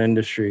on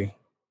industry.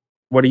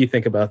 What do you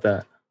think about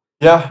that?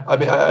 Yeah, I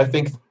mean, I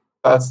think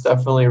that's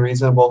definitely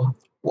reasonable.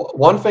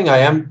 One thing I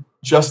am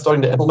just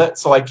starting to implement,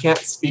 so I can't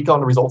speak on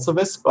the results of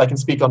this, but I can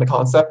speak on the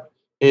concept,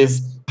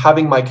 is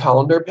having my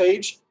calendar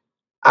page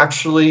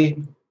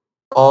actually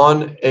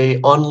on a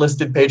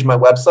unlisted page on my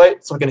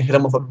website, so I can hit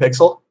them with a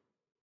pixel.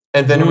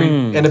 And then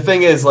and the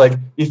thing is, like,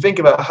 you think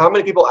about how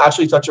many people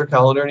actually touch your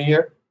calendar in a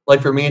year.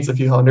 Like for me, it's a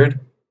few hundred.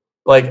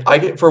 Like I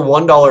get for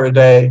 $1 a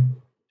day,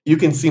 you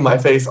can see my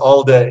face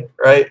all day,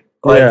 right?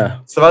 Like,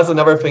 so that's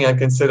another thing I'm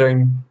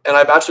considering. And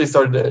I've actually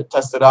started to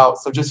test it out.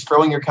 So just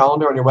throwing your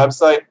calendar on your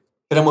website,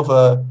 hit them with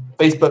a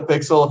Facebook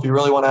pixel. If you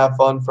really want to have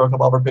fun, throw a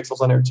couple other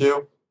pixels on there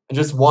too. And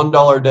just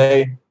 $1 a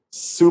day,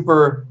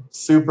 super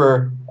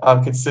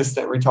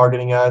consistent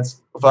retargeting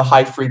ads with a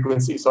high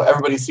frequency. So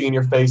everybody's seeing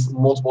your face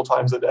multiple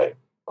times a day.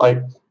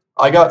 Like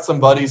I got some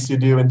buddies who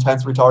do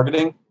intense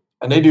retargeting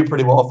and they do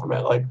pretty well from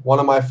it. Like one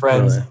of my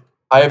friends,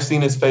 I have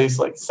seen his face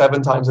like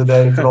 7 times a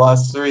day for the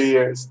last 3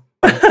 years.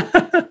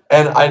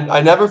 And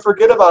I never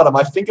forget about him.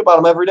 I think about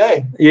him every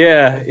day.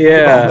 Yeah.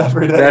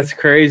 Every day. That's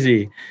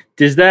crazy.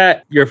 Is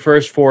that your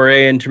first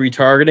foray into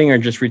retargeting or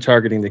just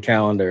retargeting the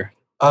calendar?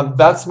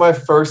 That's my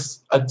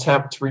first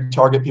attempt to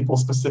retarget people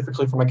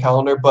specifically from a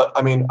calendar. But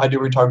I mean, I do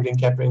retargeting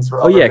campaigns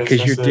for other businesses.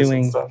 Because you're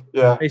doing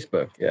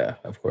Facebook. Yeah,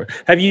 of course.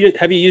 Have you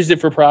used it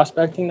for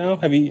prospecting though?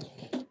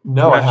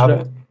 No, I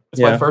haven't.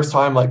 It's my first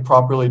time like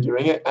properly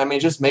doing it. I mean,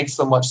 it just makes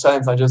so much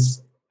sense. I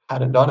just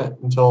hadn't done it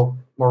until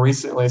more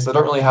recently. So I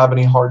don't really have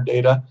any hard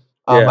data.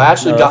 I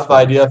actually got the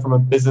idea from a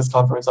business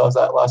conference I was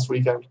at last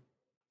weekend.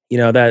 You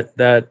know,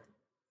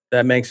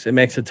 that makes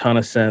a ton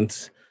of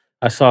sense.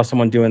 I saw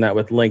someone doing that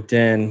with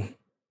LinkedIn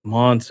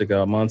months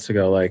ago.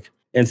 Like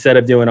instead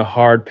of doing a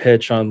hard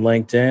pitch on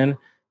LinkedIn,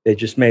 they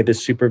just made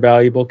this super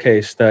valuable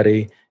case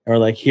study and were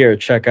like, here,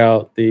 check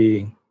out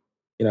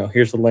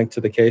here's the link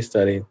to the case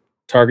study,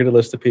 targeted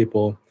list of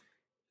people,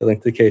 the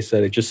link to the case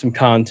study, just some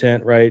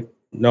content, right?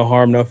 No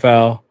harm, no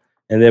foul.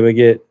 And they would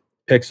get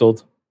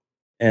pixeled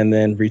and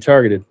then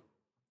retargeted,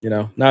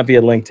 not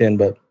via LinkedIn,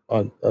 but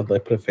I'd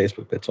like put a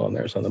Facebook pixel on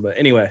there or something. But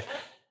anyway,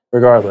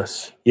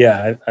 regardless,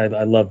 I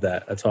love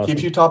that. That's awesome.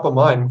 Keeps you top of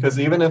mind because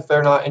even if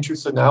they're not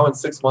interested now and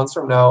 6 months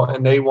from now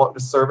and they want the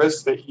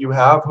service that you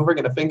have, who are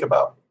going to think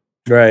about?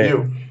 Right.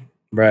 You.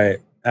 Right.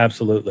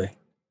 Absolutely.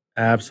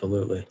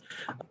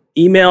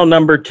 Email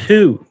number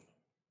 2.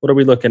 What are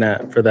we looking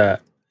at for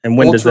that? And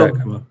when does that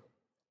come up?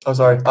 Oh,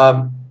 sorry.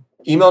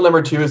 Email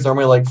number 2 is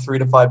normally like 3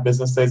 to 5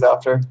 business days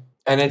after,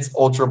 and it's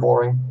ultra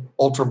boring.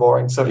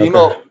 So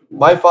email,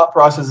 my thought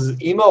process is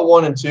email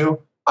 1 and 2.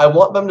 I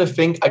want them to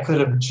think I could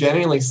have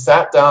genuinely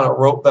sat down and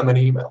wrote them an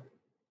email.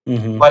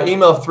 Mm-hmm. By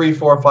email 3,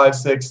 4, 5,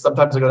 6,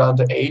 sometimes I go down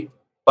to 8.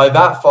 By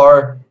that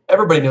far,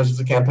 everybody knows it's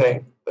a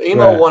campaign. But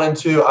email 1 and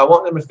 2, I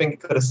want them to think I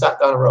could have sat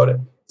down and wrote it.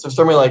 So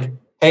somebody like,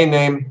 hey,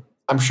 name,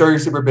 I'm sure you're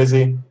super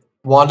busy.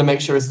 Wanted to make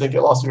sure it didn't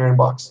get lost in your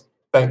inbox.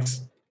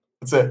 Thanks.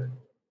 That's it.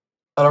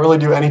 I don't really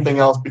do anything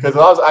else because if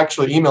I was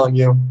actually emailing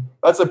you,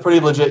 that's a pretty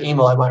legit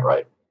email I might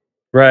write.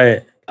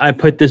 Right. I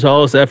put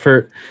all this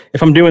effort.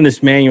 If I'm doing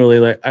this manually,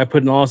 like I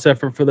put in all this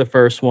effort for the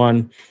first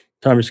one.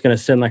 So I'm just going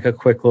to send like a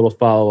quick little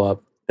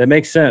follow-up. That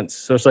makes sense.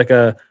 So it's like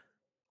a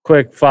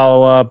quick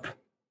follow-up,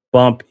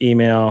 bump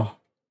email,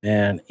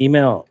 and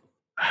email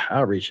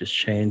outreach is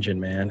changing,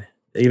 man.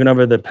 Even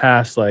over the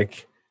past,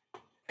 like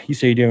you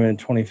say you're doing it in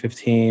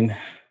 2015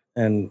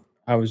 and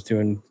I was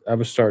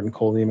starting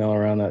cold email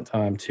around that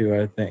time too.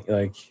 I think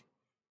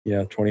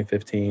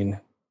 2015,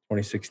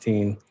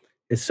 2016.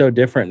 It's so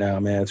different now,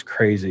 man. It's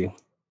crazy.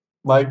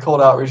 My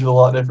cold outreach is a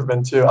lot different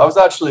than too. I was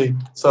actually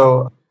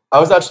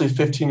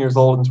 15 years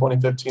old in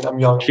 2015. I'm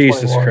young.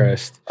 Jesus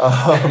Christ.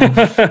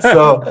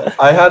 So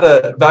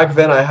back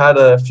then I had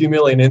a few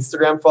million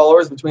Instagram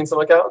followers between some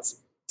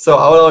accounts. So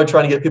I was always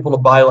trying to get people to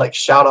buy like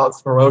shout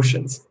outs,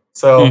 promotions.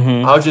 So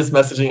I was just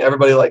messaging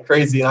everybody like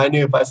crazy. And I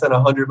knew if I sent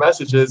 100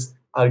 messages,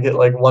 I'd get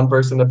like one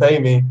person to pay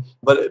me.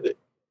 But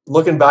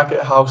looking back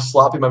at how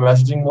sloppy my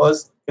messaging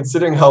was,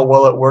 considering how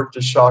well it worked,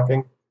 is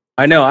shocking.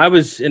 I know. I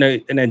was in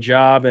a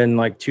job in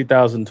like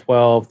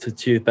 2012 to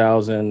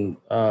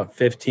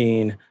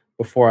 2015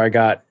 before I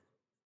got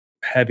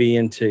heavy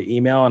into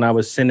email, and I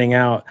was sending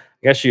out, I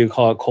guess you could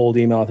call it cold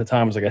email at the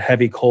time. It was like a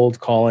heavy cold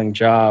calling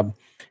job,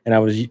 and I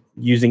was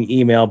using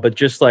email, but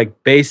just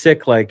like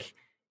basic like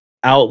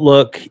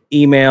Outlook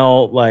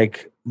email,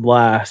 like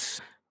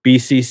blasts,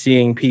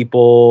 BCCing people,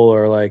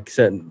 or like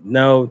said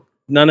none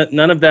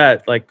of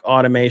that like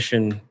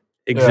automation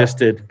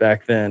existed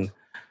back then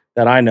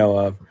that I know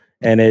of.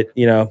 And it,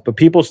 but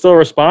people still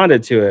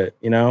responded to it,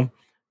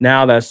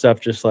 Now that stuff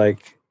just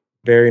like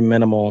very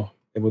minimal,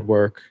 it would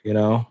work,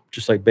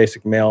 just like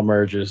basic mail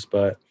merges,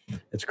 but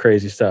it's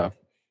crazy stuff.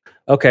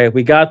 Okay,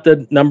 we got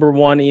the number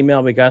 1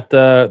 email, we got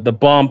the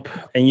bump,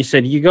 and you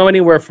said you go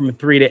anywhere from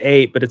 3 to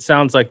 8, but it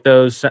sounds like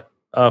those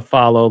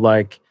follow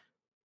like,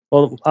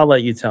 well, I'll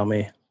let you tell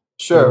me.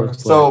 Sure.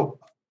 So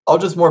I'll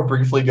just more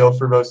briefly go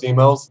through those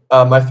emails.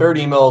 My third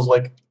email is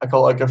like, I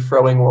call it like a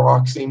throwing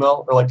rocks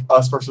email, or like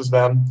us versus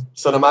them.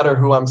 So no matter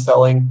who I'm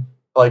selling,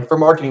 like for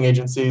marketing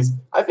agencies,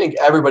 I think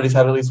everybody's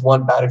had at least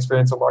one bad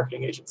experience with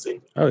marketing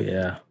agency. Oh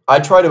yeah. I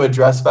try to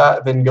address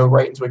that, then go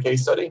right into a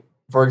case study.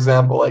 For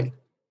example, like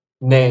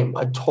name,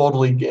 I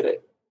totally get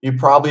it. You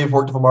probably have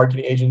worked with a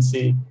marketing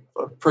agency,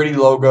 a pretty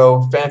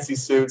logo, fancy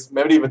suits,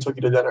 maybe even took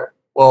you to dinner.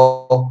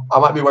 Well, I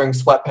might be wearing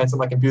sweatpants on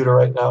my computer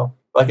right now,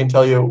 but I can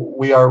tell you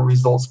we are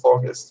results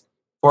focused.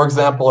 For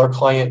example, our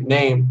client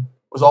name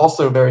was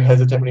also very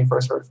hesitant when he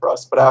first heard from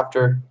us, but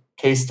after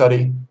case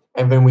study,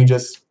 and then we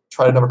just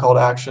tried another call to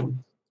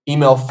action.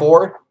 Email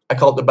 4, I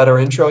call it the better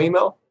intro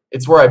email.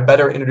 It's where I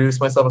better introduce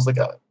myself as like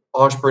an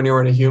entrepreneur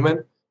and a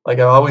human. Like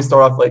I always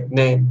start off like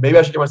name. Maybe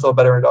I should give myself a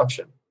better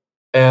introduction.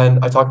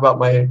 And I talk about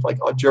my like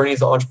journey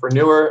as an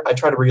entrepreneur. I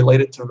try to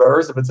relate it to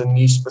theirs if it's a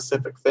niche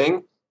specific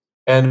thing.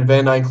 And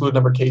then I include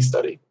another case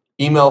study.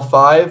 Email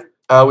 5,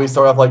 I always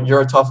start off like,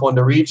 you're a tough one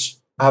to reach.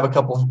 I have a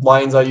couple of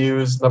lines I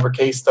use, another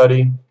case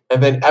study.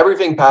 And then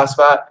everything past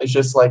that is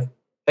just like,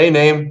 hey,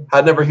 name,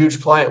 had another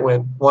huge client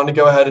win. Wanted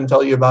to go ahead and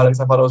tell you about it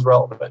because I thought it was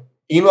relevant.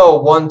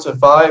 Email 1 to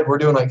 5, we're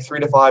doing like 3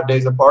 to 5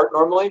 days apart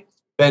normally.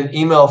 Then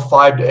email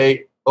 5 to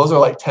 8, those are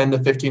like 10 to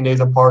 15 days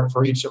apart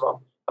for each of them.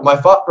 And my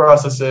thought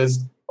process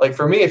is, like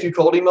for me, if you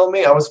cold email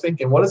me, I was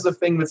thinking, what is the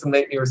thing that's going to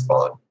make me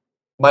respond?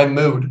 My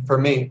mood for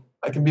me.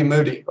 I can be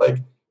moody.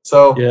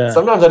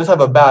 Sometimes I just have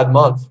a bad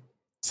month.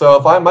 So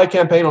if my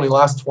campaign only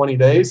lasts 20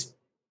 days,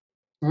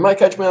 you might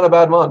catch me on a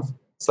bad month.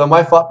 So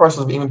my thought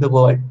process of emailing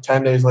people like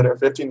 10 days later,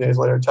 15 days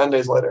later, 10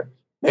 days later,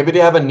 maybe they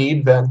have a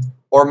need then,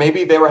 or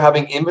maybe they were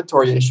having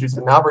inventory issues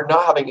and now we're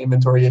not having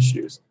inventory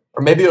issues,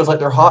 or maybe it was like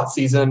their hot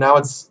season and now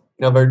it's,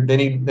 they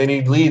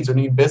need leads or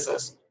need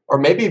business, or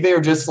maybe they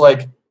were just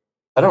like,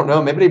 I don't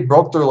know, maybe they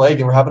broke their leg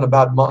and were having a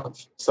bad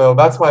month. So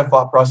that's my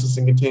thought process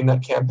in continuing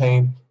that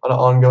campaign on an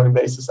ongoing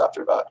basis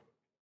after that.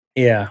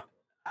 Yeah.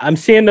 I'm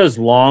seeing those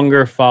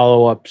longer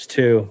follow-ups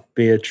too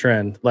be a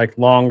trend, like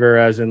longer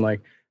as in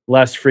like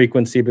less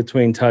frequency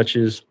between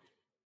touches.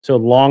 So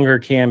longer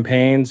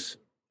campaigns,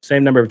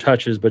 same number of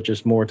touches, but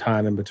just more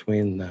time in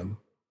between them.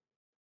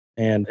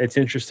 And it's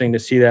interesting to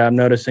see that. I'm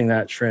noticing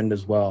that trend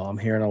as well. I'm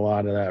hearing a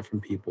lot of that from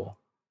people.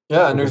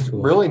 Yeah, and there's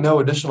really no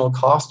additional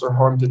cost or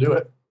harm to do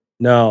it.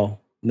 No.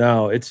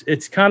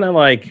 It's kind of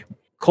like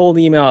cold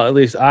email. At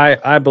least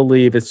I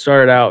believe it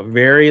started out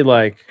very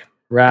like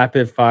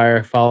rapid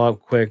fire, follow up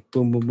quick,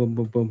 boom, boom, boom,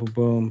 boom, boom, boom,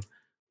 boom,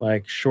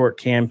 like short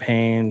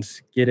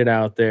campaigns, get it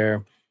out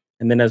there.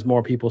 And then as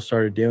more people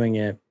started doing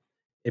it,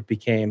 that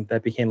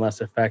became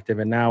less effective.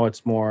 And now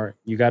it's more,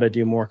 you got to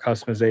do more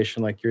customization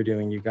like you're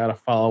doing. You got to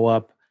follow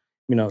up,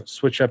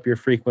 switch up your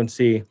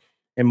frequency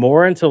and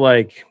more into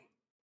like,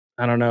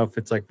 I don't know if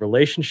it's like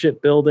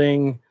relationship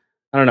building.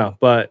 I don't know,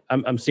 but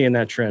I'm seeing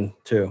that trend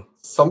too.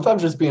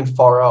 Sometimes just being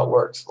far out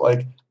works.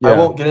 Like I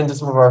won't get into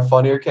some of our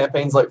funnier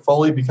campaigns like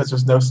fully because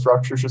there's no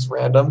structure, it's just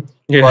random.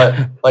 Yeah.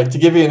 But like to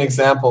give you an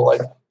example,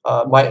 like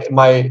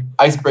my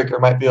icebreaker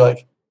might be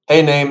like,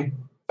 hey, name,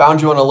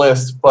 found you on a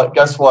list, but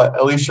guess what?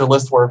 At least you're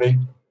list worthy.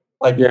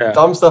 Like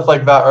dumb stuff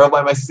like that. Or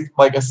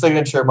like a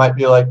signature might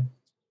be like,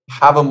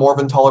 have a more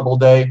than tolerable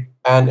day.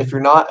 And if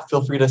you're not,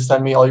 feel free to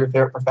send me all your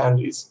favorite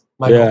profanities.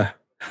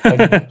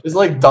 Just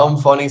like dumb,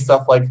 funny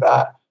stuff like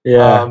that.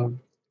 Yeah.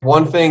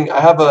 One thing, I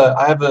have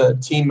a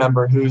team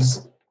member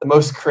who's the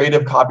most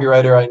creative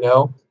copywriter I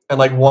know. And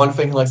like one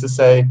thing he likes to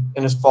say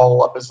in his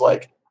follow-up is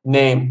like,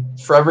 name,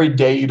 for every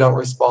day you don't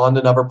respond,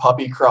 another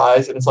puppy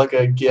cries. And it's like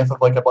a gif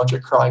of like a bunch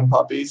of crying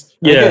puppies.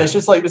 And again, it's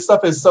just like this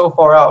stuff is so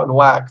far out and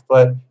whack,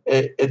 but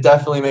it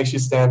definitely makes you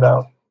stand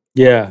out.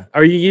 Yeah.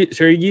 Are you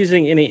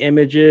using any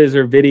images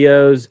or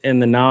videos in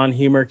the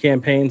non-humor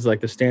campaigns,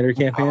 like the standard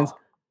campaigns?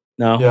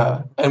 No.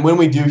 Yeah. And when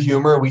we do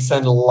humor, we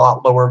send a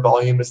lot lower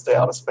volume to stay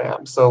out of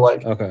spam. So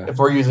like if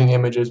we're using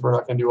images, we're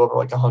not going to do over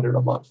like 100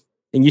 a month.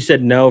 And you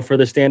said no for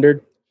the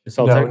standard? It's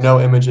all text? No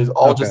images,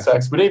 all just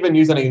text. We didn't even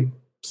use any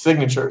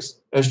signatures.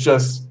 It's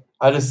just,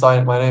 I just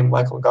signed my name,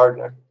 Michael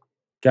Gardner.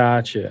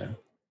 Gotcha.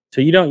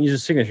 So you don't use a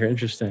signature.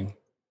 Interesting.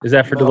 Is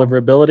that for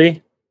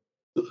deliverability?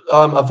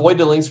 Avoid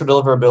the links for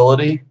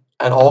deliverability.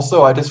 And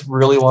also, I just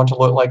really want to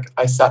look like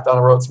I sat down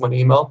and wrote someone an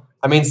email.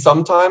 I mean,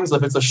 sometimes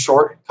if it's a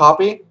short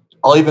copy,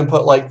 I'll even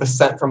put like the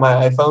sent from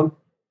my iPhone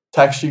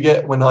text you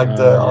get when like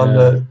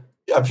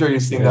I'm sure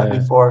you've seen that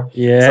before.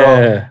 Yeah.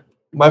 So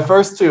my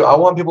first two, I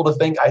want people to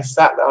think I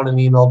sat down and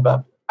emailed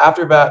them.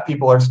 After that,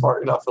 people are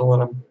smart enough to learn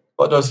them.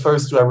 But those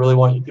first two, I really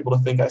want people to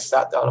think I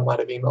sat down and might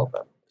have emailed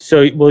them.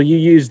 So will you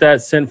use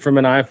that sent from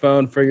an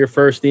iPhone for your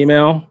first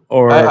email,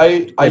 or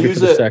I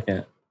use it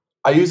second?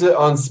 I use it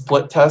on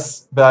split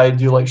tests that I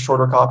do like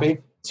shorter copy.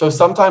 So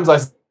sometimes I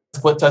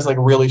split test like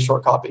really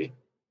short copy,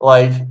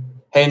 like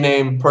hey,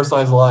 name,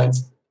 personalized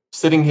lines.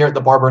 Sitting here at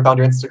the barber and found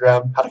your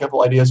Instagram, had a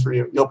couple ideas for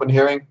you. You open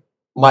hearing,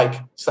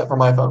 Mike, sent from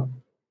my phone.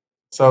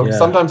 So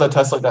sometimes I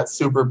test like that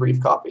super brief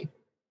copy.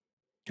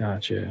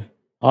 Gotcha.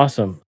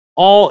 Awesome.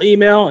 All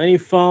email, any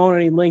phone,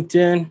 any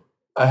LinkedIn?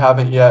 I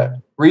haven't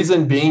yet.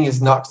 Reason being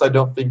is not because I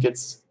don't think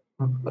it's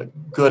a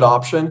good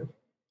option.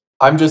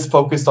 I'm just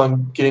focused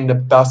on getting the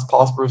best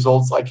possible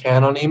results I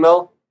can on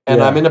email.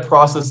 And I'm in a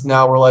process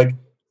now where like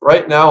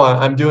right now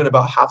I'm doing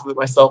about half of it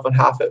myself and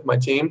half of it with my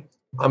team.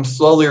 I'm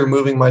slowly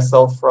removing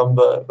myself from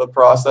the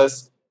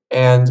process,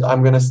 and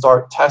I'm going to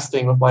start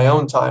testing with my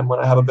own time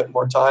when I have a bit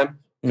more time,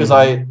 because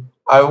I'd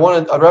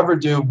rather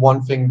do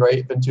one thing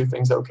great than two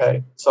things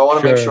okay. So I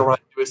want to make sure when I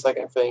do a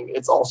second thing,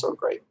 it's also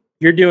great.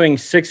 You're doing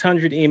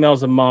 600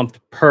 emails a month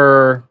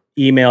per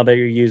email that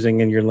you're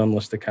using in your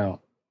Limlist account.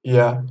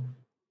 Yeah.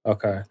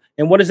 Okay.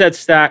 And what does that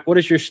stack? What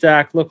does your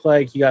stack look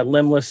like? You got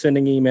Limless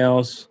sending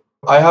emails.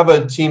 I have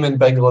a team in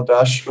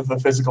Bangladesh with a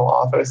physical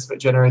office that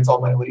generates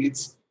all my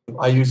leads.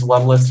 I use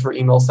Lemlist for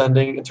email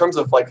sending. In terms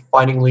of like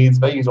finding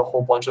leads, I use a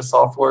whole bunch of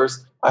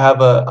softwares. I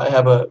have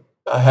a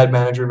head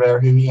manager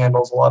there who he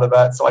handles a lot of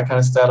that. So I kind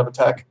of stay out of the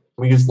tech.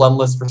 We use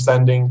Lemlist for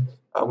sending.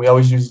 We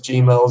always use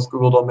Gmails,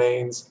 Google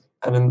domains.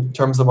 And in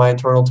terms of my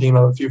internal team,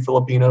 I have a few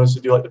Filipinos who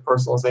do like the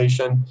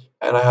personalization.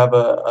 And I have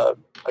a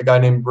guy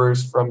named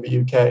Bruce from the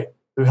UK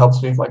who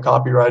helps me with my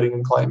copywriting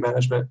and client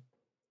management.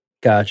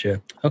 Gotcha.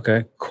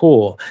 Okay,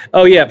 cool.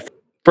 Oh yeah,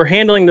 for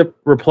handling the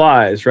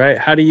replies, right?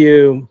 How do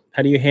you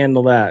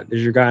handle that?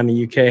 Does your guy in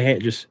the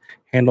UK just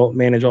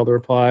manage all the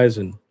replies?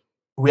 And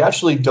we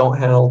actually don't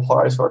handle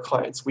replies for our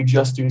clients. We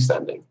just do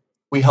sending.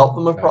 We help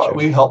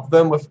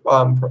them with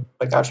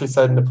like actually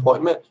set an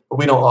appointment, but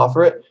we don't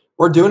offer it.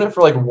 We're doing it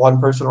for like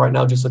one person right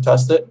now just to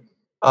test it.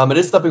 It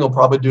is something we'll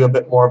probably do a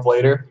bit more of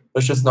later, but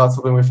it's just not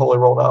something we fully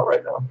rolled out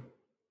right now.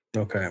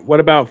 Okay. What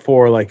about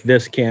for like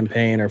this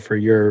campaign or for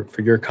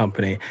your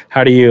company?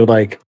 How do you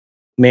like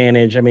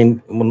manage? I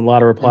mean, when a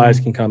lot of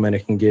replies can come in,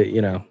 it can get,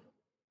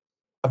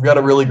 I've got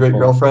a really great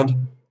girlfriend.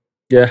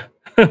 Yeah.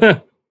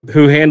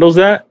 Who handles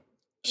that?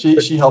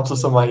 She helps with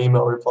some of my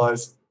email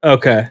replies.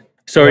 Okay.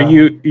 So are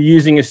you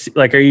using a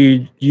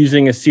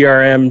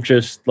CRM,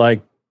 just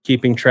like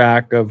keeping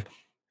track of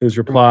who's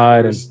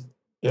replied?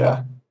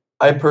 Yeah.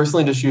 I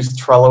personally just use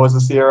Trello as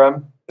a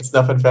CRM. It's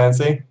nothing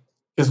fancy.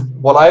 Because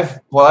what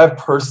I've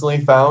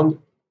personally found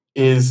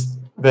is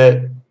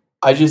that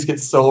I just get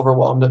so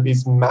overwhelmed at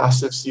these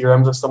massive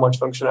CRMs with so much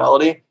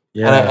functionality,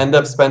 and I end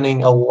up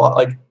spending a lot.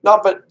 Like,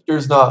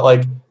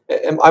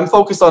 I'm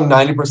focused on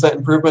 90%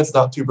 improvements,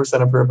 not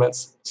 2%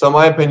 improvements. So in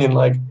my opinion,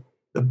 like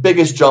the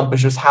biggest jump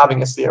is just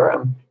having a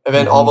CRM, and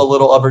then all the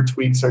little other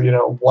tweaks are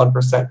 1%,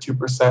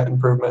 2%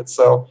 improvements.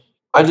 So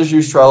I just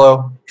use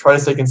Trello, try to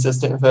stay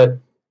consistent with it,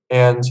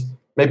 and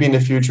maybe in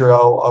the future,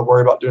 I'll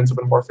worry about doing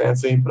something more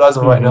fancy. But as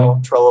of right now,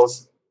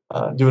 Trello's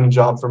doing a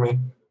job for me.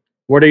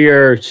 What are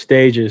your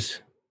stages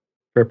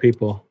for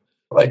people?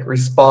 Like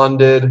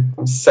responded,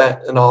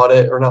 sent an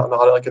audit, or not an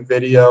audit, like a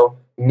video,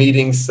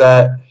 meeting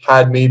set,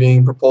 had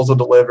meeting, proposal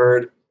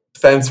delivered,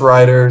 fence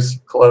riders,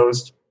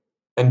 closed,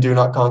 and do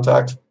not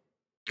contact.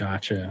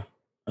 Gotcha.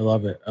 I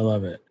love it.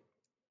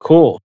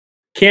 Cool.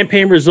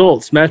 Campaign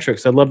results,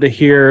 metrics. I'd love to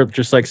hear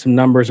just like some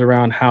numbers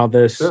around how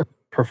this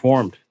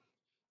performed.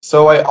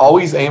 So I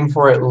always aim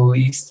for at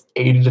least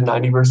 80 to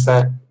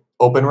 90%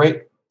 open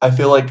rate. I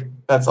feel like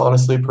that's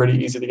honestly pretty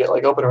easy to get.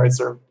 Like open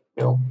rates are,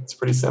 it's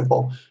pretty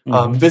simple.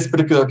 This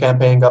particular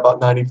campaign got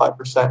about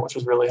 95%, which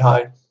was really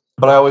high.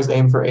 But I always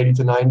aim for 80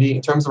 to 90.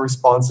 In terms of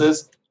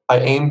responses, I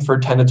aim for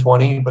 10 to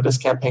 20, but this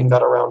campaign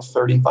got around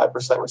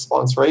 35%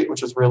 response rate,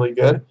 which is really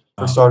good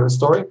for Starter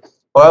Story.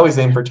 But I always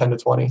aim for 10 to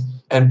 20.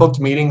 And booked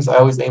meetings, I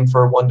always aim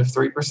for 1 to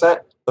 3%.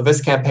 But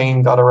this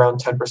campaign got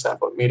around 10%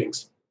 booked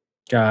meetings.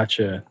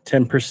 Gotcha.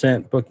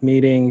 10% book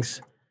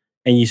meetings.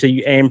 And you say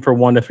you aim for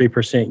 1 to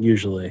 3%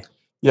 usually.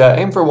 Yeah,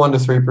 aim for 1 to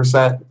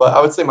 3%. But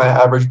I would say my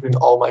average between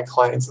all my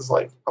clients is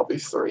like probably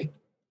 3.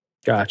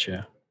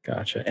 Gotcha.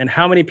 And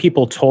how many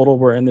people total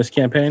were in this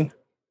campaign?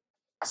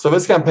 So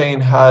this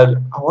campaign had,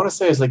 I want to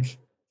say it's like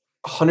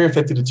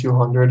 150 to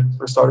 200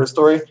 for Starter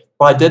Story.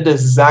 But I did the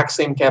exact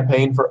same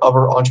campaign for other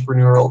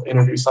entrepreneurial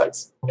interview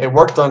sites. It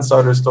worked on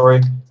Starter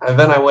Story. And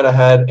then I went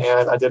ahead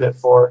and I did it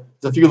for,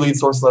 there's a few lead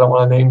sources I don't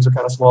want to name, are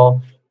kind of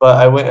small. But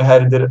I went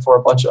ahead and did it for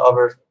a bunch of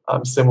other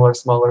similar,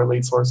 smaller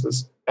lead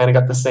sources. And it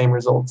got the same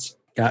results.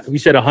 You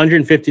said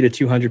 150 to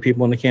 200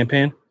 people in the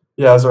campaign?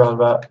 Yeah, it was around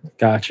that.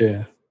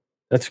 Gotcha.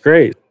 That's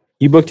great.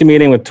 You booked a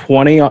meeting with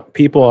 20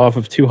 people off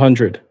of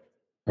 200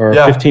 or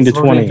 15 to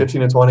 20.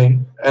 15 to 20.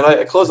 And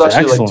I closed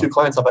actually like 2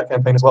 clients off that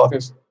campaign as well. I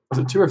think was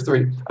it 2 or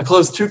 3? I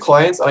closed 2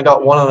 clients and I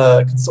got one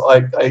on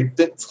I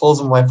didn't close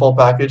them my full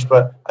package,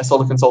 but I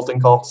sold a consulting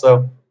call.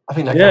 So I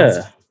think that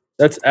counts.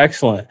 That's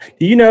excellent.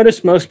 Do you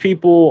notice most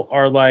people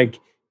are like,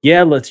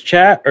 yeah, let's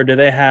chat, or do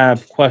they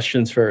have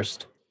questions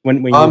first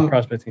when you're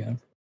prospecting them?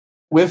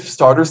 With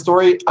Starter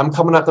Story, I'm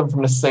coming at them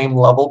from the same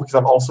level because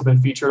I've also been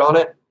featured on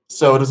it.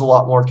 So it is a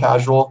lot more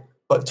casual.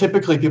 But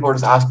typically people are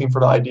just asking for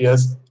the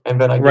ideas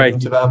and then I give them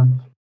to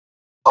them.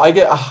 I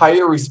get a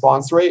higher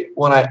response rate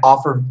when I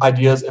offer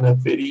ideas in a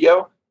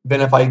video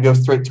than if I go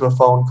straight to a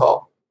phone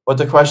call. But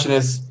the question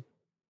is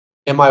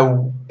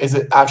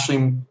it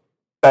actually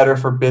better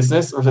for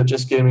business, or is it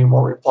just getting me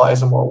more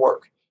replies and more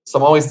work? So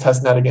I'm always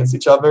testing that against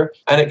each other,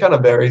 and it kind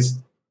of varies.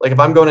 Like if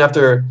I'm going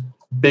after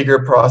bigger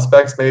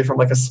prospects, maybe from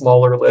like a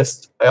smaller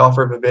list, I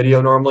offer a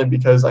video normally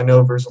because I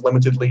know there's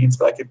limited leads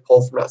that I could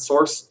pull from that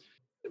source.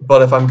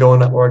 But if I'm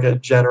going at more like a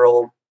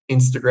general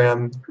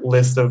Instagram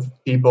list of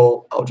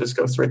people, I'll just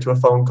go straight to a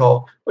phone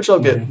call, which I'll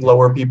get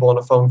lower people on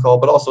a phone call,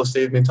 but also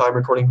save me time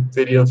recording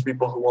videos for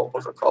people who won't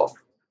book a call.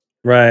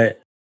 Right.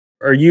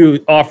 Are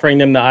you offering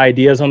them the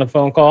ideas on the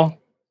phone call?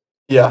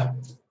 Yeah.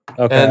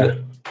 Okay.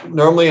 And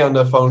normally on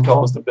the phone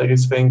call is the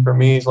biggest thing for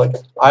me. Is like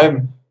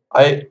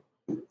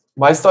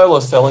my style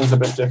of selling is a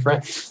bit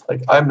different.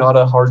 Like I'm not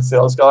a hard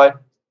sales guy,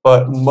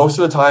 but most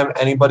of the time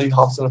anybody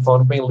hops on the phone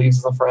with me, leaves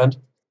as a friend,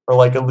 or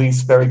like at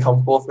least very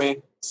comfortable with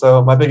me.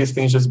 So my biggest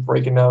thing is just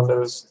breaking down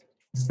those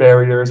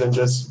barriers and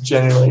just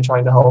genuinely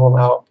trying to help them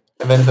out.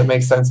 And then if it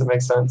makes sense, it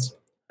makes sense.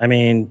 I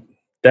mean,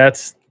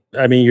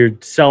 you're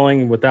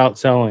selling without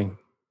selling,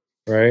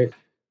 right?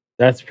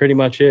 That's pretty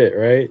much it,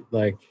 right?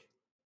 Like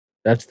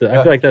I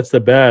feel like that's the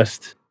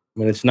best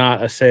when it's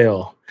not a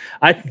sale.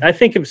 I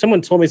think if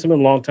someone told me something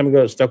a long time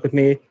ago that stuck with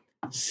me,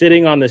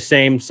 sitting on the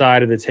same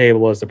side of the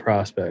table as the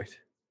prospect.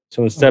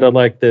 So instead of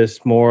like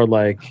this more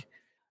like,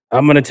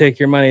 I'm going to take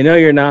your money. No,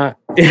 you're not.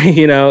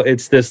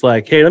 It's this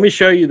like, hey, let me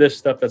show you this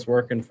stuff that's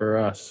working for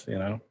us,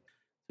 the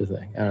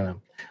thing. I don't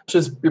know. It's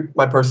just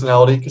my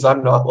personality, because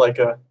I'm not like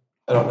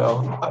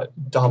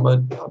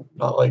dominant. I'm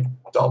not like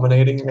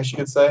dominating, I guess you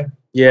could say.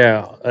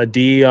 Yeah, a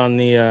D on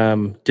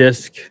the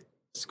DISC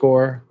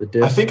score. The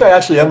DISC. I think I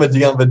actually am a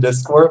D on the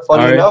DISC score,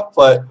 funny enough.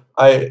 But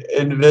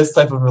in this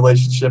type of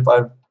relationship,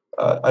 I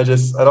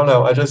don't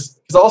know. Because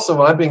also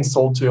when I'm being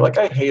sold to, like,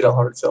 I hate a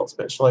hard sales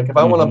pitch. Like if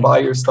I want to buy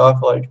your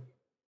stuff, like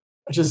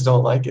I just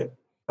don't like it.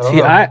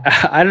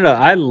 I don't know.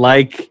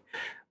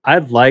 I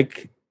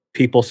like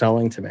people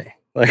selling to me.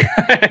 Like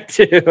I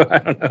do. I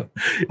don't know.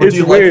 It's do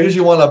you weird. Like because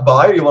you want to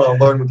buy or you want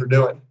to learn what they're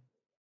doing?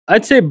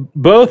 I'd say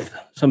both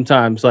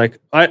sometimes. Like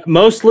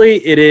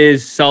mostly it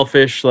is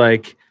selfish.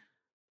 Like,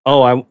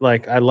 oh, I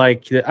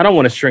don't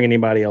want to string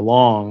anybody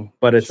along,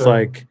 but it's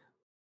like,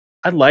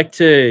 I'd like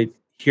to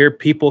hear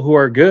people who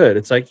are good.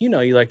 It's like, you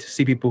like to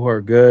see people who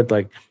are good.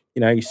 Like,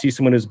 you see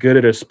someone who's good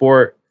at a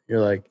sport.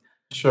 You're like,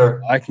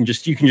 sure.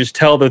 You can just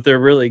tell that they're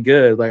really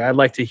good. Like, I'd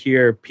like to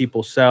hear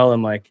people sell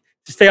and like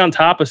to stay on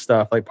top of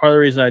stuff. Like part of the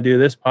reason I do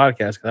this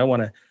podcast, because I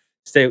want to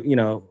stay,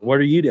 what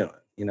are you doing?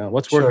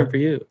 What's working for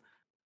you?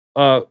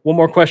 One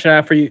more question I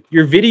have for you.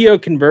 Your video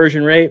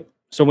conversion rate.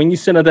 So when you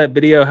send out that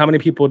video, how many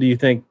people do you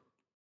think,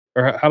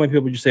 or how many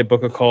people would you say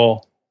book a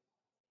call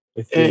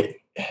with you?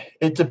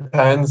 It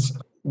depends.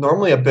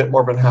 Normally a bit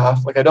more than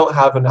half. Like I don't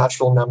have a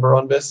natural number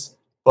on this,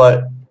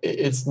 but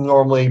it's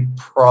normally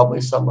probably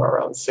somewhere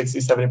around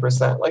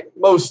 60-70%. Like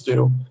most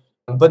do,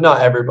 but not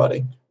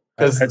everybody.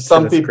 Because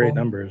some people, great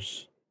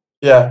numbers.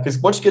 Yeah, because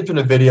once you get to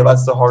the video,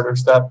 that's the harder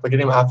step. Like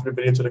getting them after the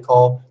video to the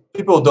call.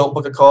 People who don't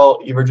book a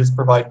call either just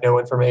provide no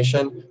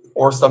information,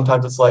 or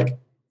sometimes it's like,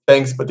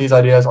 thanks, but these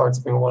ideas aren't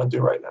something we want to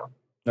do right now.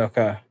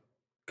 Okay,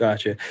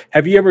 gotcha.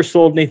 Have you ever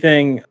sold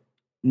anything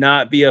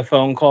not via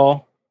phone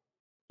call,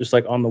 just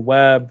like on the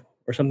web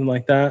or something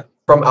like that?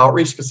 From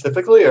outreach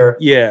specifically, or?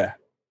 Yeah.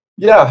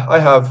 Yeah, I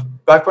have.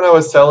 Back when I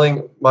was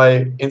selling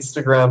my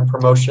Instagram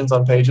promotions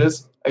on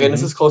pages, again,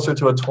 this is closer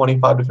to a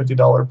 $25 to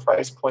 $50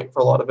 price point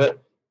for a lot of it.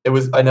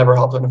 I never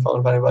hopped on the phone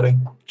with anybody.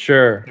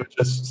 Sure. It was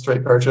just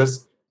straight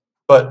purchase.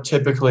 But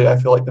typically, I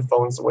feel like the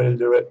phone's the way to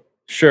do it.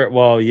 Sure.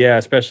 Well, yeah,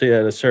 especially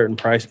at a certain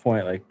price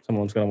point, like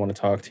someone's going to want to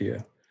talk to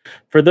you.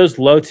 For those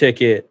low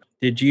ticket,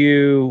 we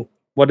don't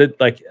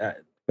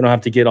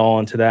have to get all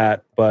into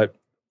that, but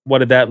what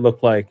did that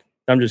look like?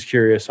 I'm just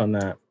curious on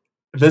that.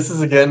 This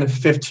is, again,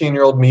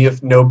 15-year-old me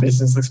with no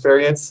business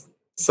experience.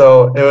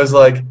 So it was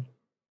like,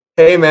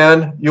 hey,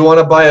 man, you want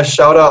to buy a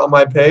shout out on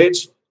my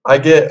page? I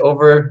get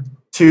over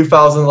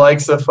 2,000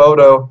 likes a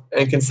photo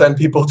and can send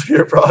people to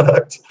your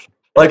product.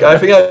 Like, I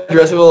think I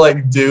address people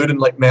like dude and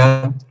like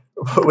man,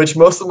 which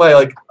most of my,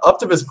 like, up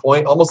to this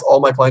point, almost all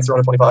my clients are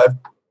under 25.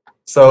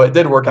 So it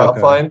did work out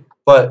fine,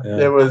 but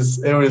it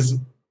was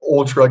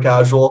ultra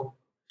casual.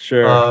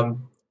 Sure.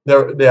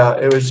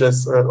 It was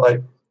just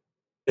like,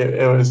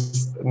 it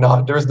was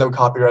not, there was no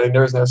copywriting,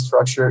 there was no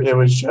structure. It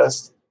was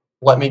just,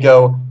 let me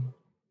go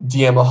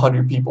DM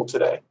 100 people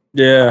today.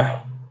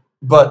 Yeah.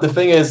 But the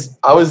thing is,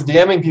 I was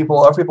DMing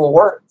people, other people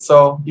weren't.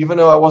 So even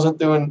though I wasn't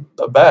doing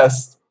the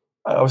best,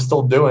 I was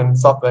still doing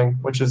something,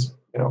 which is,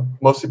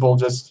 most people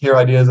just hear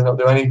ideas and don't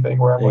do anything,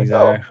 where I'm like,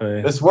 oh,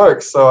 this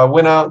works. So I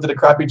went out, did a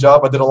crappy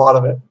job. I did a lot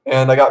of it,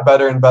 and I got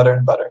better and better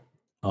and better.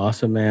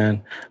 Awesome,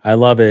 man. I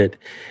love it.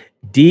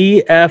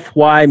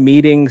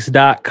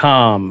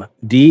 DFYmeetings.com.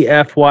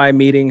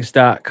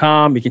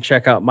 DFYmeetings.com. You can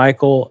check out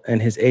Michael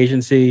and his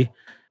agency.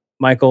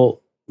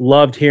 Michael,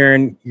 loved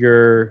hearing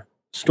your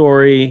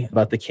story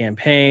about the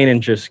campaign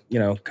and just,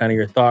 kind of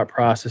your thought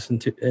process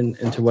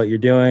into what you're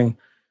doing.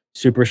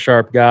 Super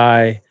sharp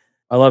guy.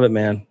 I love it,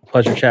 man.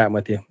 Pleasure chatting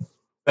with you.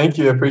 Thank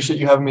you. I appreciate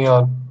you having me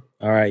on.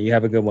 All right. You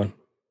have a good one.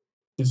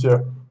 You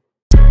too.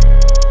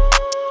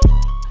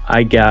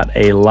 I got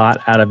a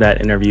lot out of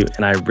that interview,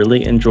 and I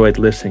really enjoyed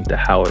listening to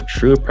how a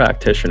true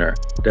practitioner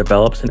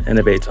develops and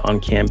innovates on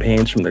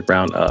campaigns from the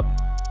ground up.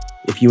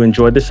 If you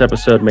enjoyed this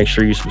episode, make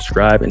sure you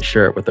subscribe and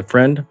share it with a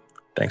friend.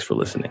 Thanks for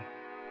listening.